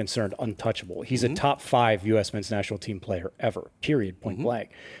far as I'm concerned, untouchable. He's a top 5 U.S. men's national team player ever, period, point blank.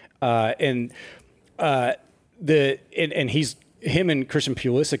 Him and Christian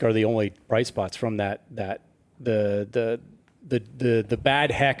Pulisic are the only bright spots from the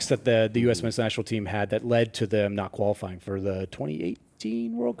bad hex that the U.S. men's national team had that led to them not qualifying for the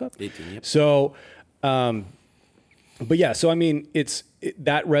 2018 World Cup. 18, yep. So, that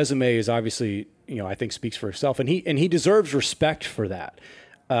resume is obviously I think speaks for itself, and he deserves respect for that.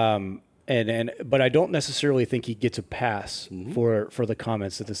 But I don't necessarily think he gets a pass for the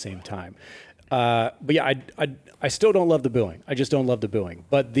comments at the same time. I still don't love the booing. I just don't love the booing.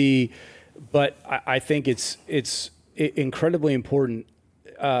 But I think it's incredibly important.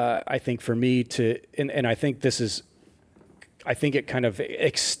 I think for me to, and I think it kind of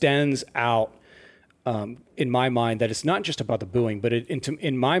extends out in my mind that it's not just about the booing, but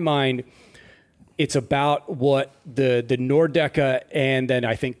in my mind, it's about what the Nordeca and then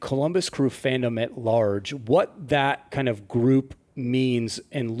I think Columbus Crew fandom at large, what that kind of group means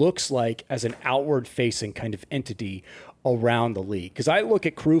and looks like as an outward-facing kind of entity around the league. Because I look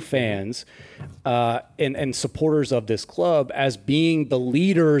at Crew fans and supporters of this club as being the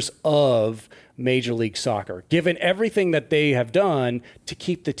leaders of Major League Soccer, given everything that they have done to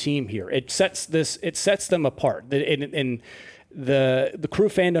keep the team here. It sets them apart. And the Crew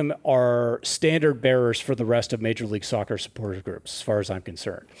fandom are standard bearers for the rest of Major League Soccer supporters groups, as far as I'm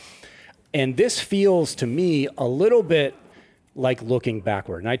concerned. And this feels to me a little bit like looking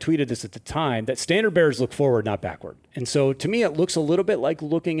backward. And I tweeted this at the time, that standard bearers look forward, not backward. And so to me, it looks a little bit like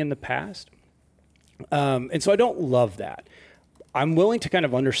looking in the past. And so I don't love that. I'm willing to kind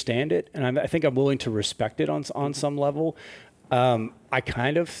of understand it, and I think I'm willing to respect it on some level. I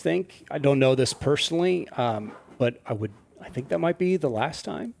kind of think, I don't know this personally, but I think that might be the last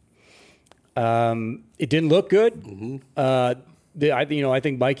time. It didn't look good. I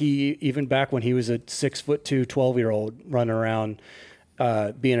think Mikey, even back when he was a 6'2", 12-year-old running around,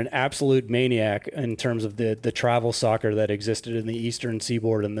 being an absolute maniac in terms of the travel soccer that existed in the Eastern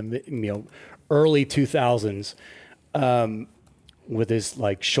Seaboard in the early 2000s, with his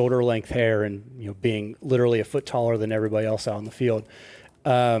like shoulder length hair and being literally a foot taller than everybody else out in the field.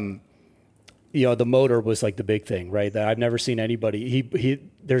 The motor was like the big thing, right? That I've never seen anybody.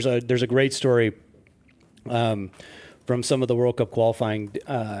 There's a great story. From some of the World Cup qualifying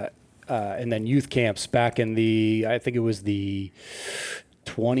and then youth camps back in I think it was the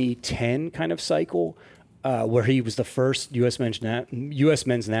 2010 kind of cycle, where he was the first U.S.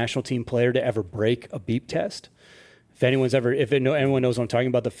 men's national team player to ever break a beep test. If anyone knows what I'm talking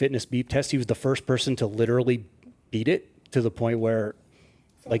about, the fitness beep test, he was the first person to literally beat it to the point where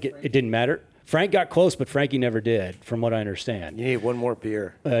it didn't matter. Frank got close, but Frankie never did, from what I understand. You need one more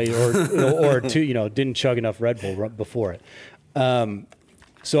beer. Or two, didn't chug enough Red Bull before it.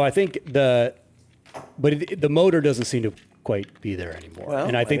 So I think the motor doesn't seem to quite be there anymore. Well,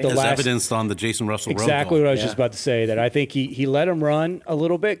 and I think as evidenced on the Jason Russell road exactly goal. what I was just about to say, that I think he let him run a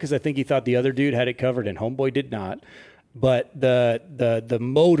little bit because I think he thought the other dude had it covered and Homeboy did not. But the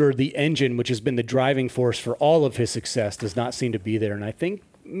motor, the engine, which has been the driving force for all of his success, does not seem to be there. And I think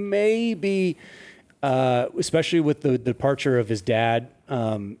maybe, especially with the departure of his dad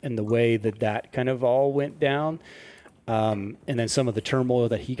and the way that kind of all went down, and then some of the turmoil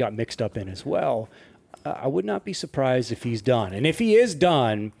that he got mixed up in as well, I would not be surprised if he's done. And if he is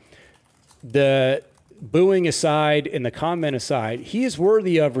done, the booing aside and the comment aside, he is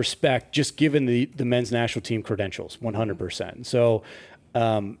worthy of respect just given the men's national team credentials, 100%. So,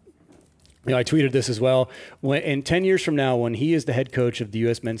 I tweeted this as well. In 10 years from now, when he is the head coach of the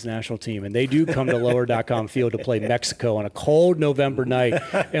U.S. men's national team and they do come to lower.com field to play Mexico on a cold November night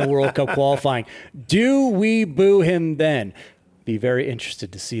in World Cup qualifying, do we boo him then? Be very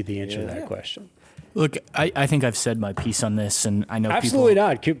interested to see the answer to that question. Look, I think I've said my piece on this, and I know Absolutely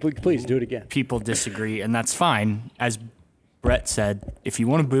not. Please do it again. People disagree, and that's fine. As Brett said, if you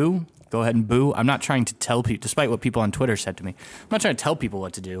want to boo, go ahead and boo. I'm not trying to tell people, despite what people on Twitter said to me, I'm not trying to tell people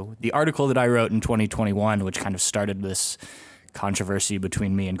what to do. The article that I wrote in 2021, which kind of started this controversy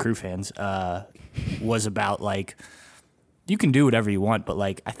between me and Crew fans, was about, like, you can do whatever you want, but,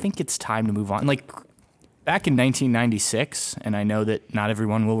 like, I think it's time to move on. Like, back in 1996, and I know that not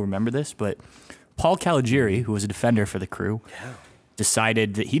everyone will remember this, but Paul Caligiuri, who was a defender for the Crew,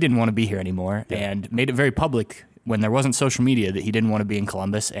 decided that he didn't want to be here anymore and made it very public when there wasn't social media that he didn't want to be in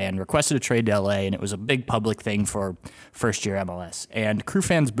Columbus and requested a trade to LA, and it was a big public thing for first-year MLS. And Crew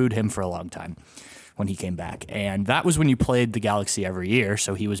fans booed him for a long time when he came back. And that was when you played the Galaxy every year,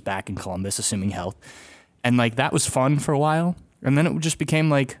 so he was back in Columbus, assuming health. And, like, that was fun for a while, and then it just became,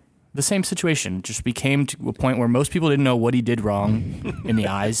 like, the same situation. It just became to a point where most people didn't know what he did wrong in the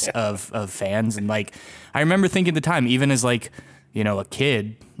eyes of fans. And, like, I remember thinking at the time, even as, like, a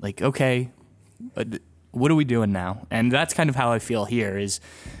kid, like, okay, what are we doing now? And that's kind of how I feel here is,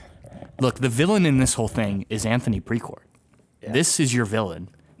 look, the villain in this whole thing is Anthony Precourt. Yeah. This is your villain.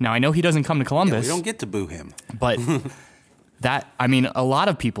 Now, I know he doesn't come to Columbus. Yeah, we don't get to boo him. But a lot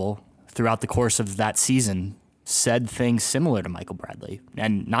of people throughout the course of that season said things similar to Michael Bradley.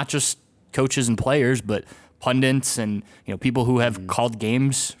 And not just coaches and players, but pundits and people who have called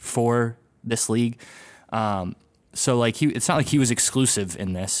games for this league. So, like, it's not like he was exclusive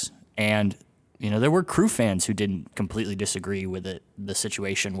in this. And there were Crew fans who didn't completely disagree with it. The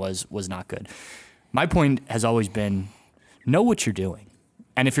situation was not good. My point has always been, know what you're doing.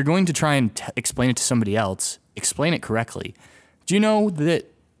 And if you're going to try and explain it to somebody else, explain it correctly. Do you know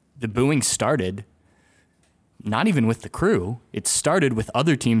that the booing started not even with the Crew? It started with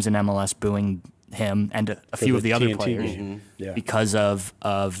other teams in MLS booing him and a few of the other players because of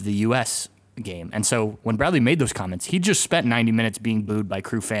the U.S. game. And so when Bradley made those comments, he just spent 90 minutes being booed by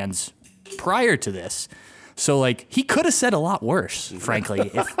Crew fans prior to this. So, like, he could have said a lot worse,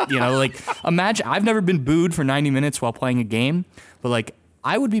 frankly. If, imagine, I've never been booed for 90 minutes while playing a game, but, like,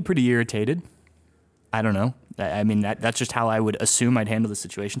 I would be pretty irritated. I don't know. I mean, that's just how I would assume I'd handle the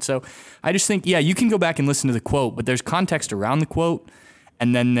situation. So I just think, you can go back and listen to the quote, but there's context around the quote.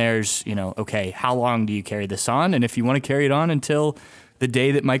 And then there's, okay, how long do you carry this on? And if you want to carry it on until the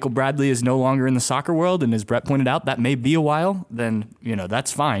day that Michael Bradley is no longer in the soccer world, and as Brett pointed out, that may be a while, then,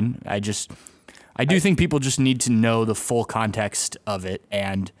 that's fine. I do think people just need to know the full context of it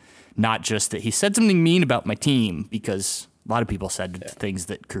and not just that he said something mean about my team, because a lot of people said things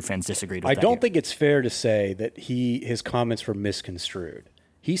that Crew fans disagreed with. I don't think it's fair to say that his comments were misconstrued.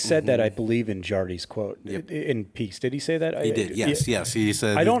 He said that, I believe, in Jardy's quote in Peace. Did he say that? He did, yes. He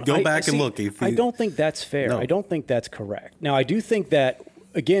said, go back and look. I don't think that's fair. No. I don't think that's correct. Now, I do think that,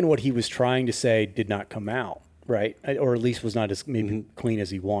 again, what he was trying to say did not come out, right? Or at least was not as maybe clean as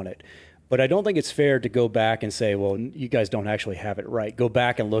he wanted. But I don't think it's fair to go back and say, well, you guys don't actually have it right. Go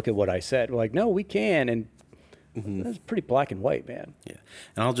back and look at what I said. We're like, no, we can. And that's pretty black and white, man. Yeah.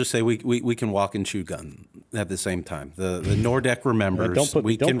 And I'll just say we can walk and chew gun at the same time. The Nordeck remembers. Don't put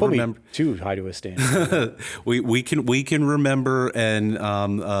me too high to a standard. we can remember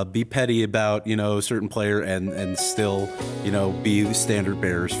and be petty about a certain player and still be standard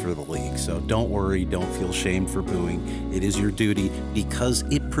bearers for the league. So don't worry, don't feel shamed for booing. It is your duty because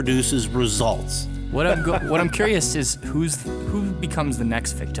it produces results. What I'm curious is who becomes the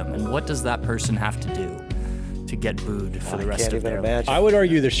next victim, and what does that person have to do to get booed for the rest of their life? I would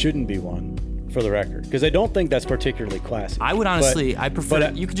argue there shouldn't be one, for the record, because I don't think that's particularly classy. I would honestly, I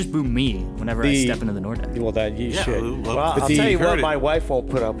prefer you could just boo me whenever I step into the Nordeck. Well, that you should. Well, I'll tell you what, my wife won't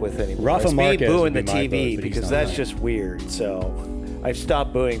put up with anymore. Rafa it's Marquez me booing the would be my TV vote, because that's just weird. So I've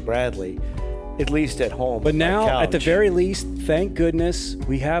stopped booing Bradley, at least at home. But now, at the very least, thank goodness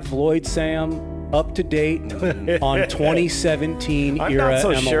we have Lloyd Sam up to date on 2017 era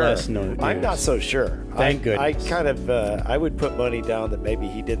MLS news. I'm not so sure. Thank goodness. I kind of I would put money down that maybe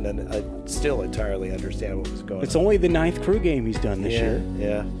he didn't still entirely understand what was going on. It's only the 9th Crew game he's done this year.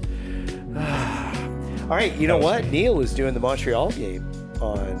 Yeah. All right, you know what? Neil is doing the Montreal game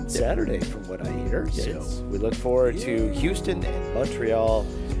on Saturday, from what I hear. Yes. So we look forward to Houston and Montreal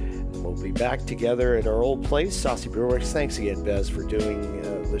and we'll be back together at our old place, Saucy Brewworks. Thanks again, Bez, for doing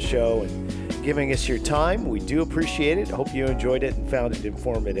the show and giving us your time. We do appreciate it. Hope you enjoyed it and found it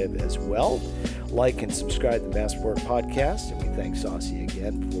informative as well. Like and subscribe to the Mass Report Podcast, and we thank Saucy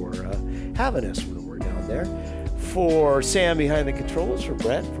again for having us when we're down there. For Sam behind the controls, for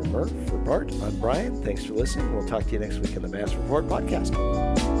Brett, for Murph, for Bart, I'm Brian. Thanks for listening. We'll talk to you next week on the Mass Report Podcast.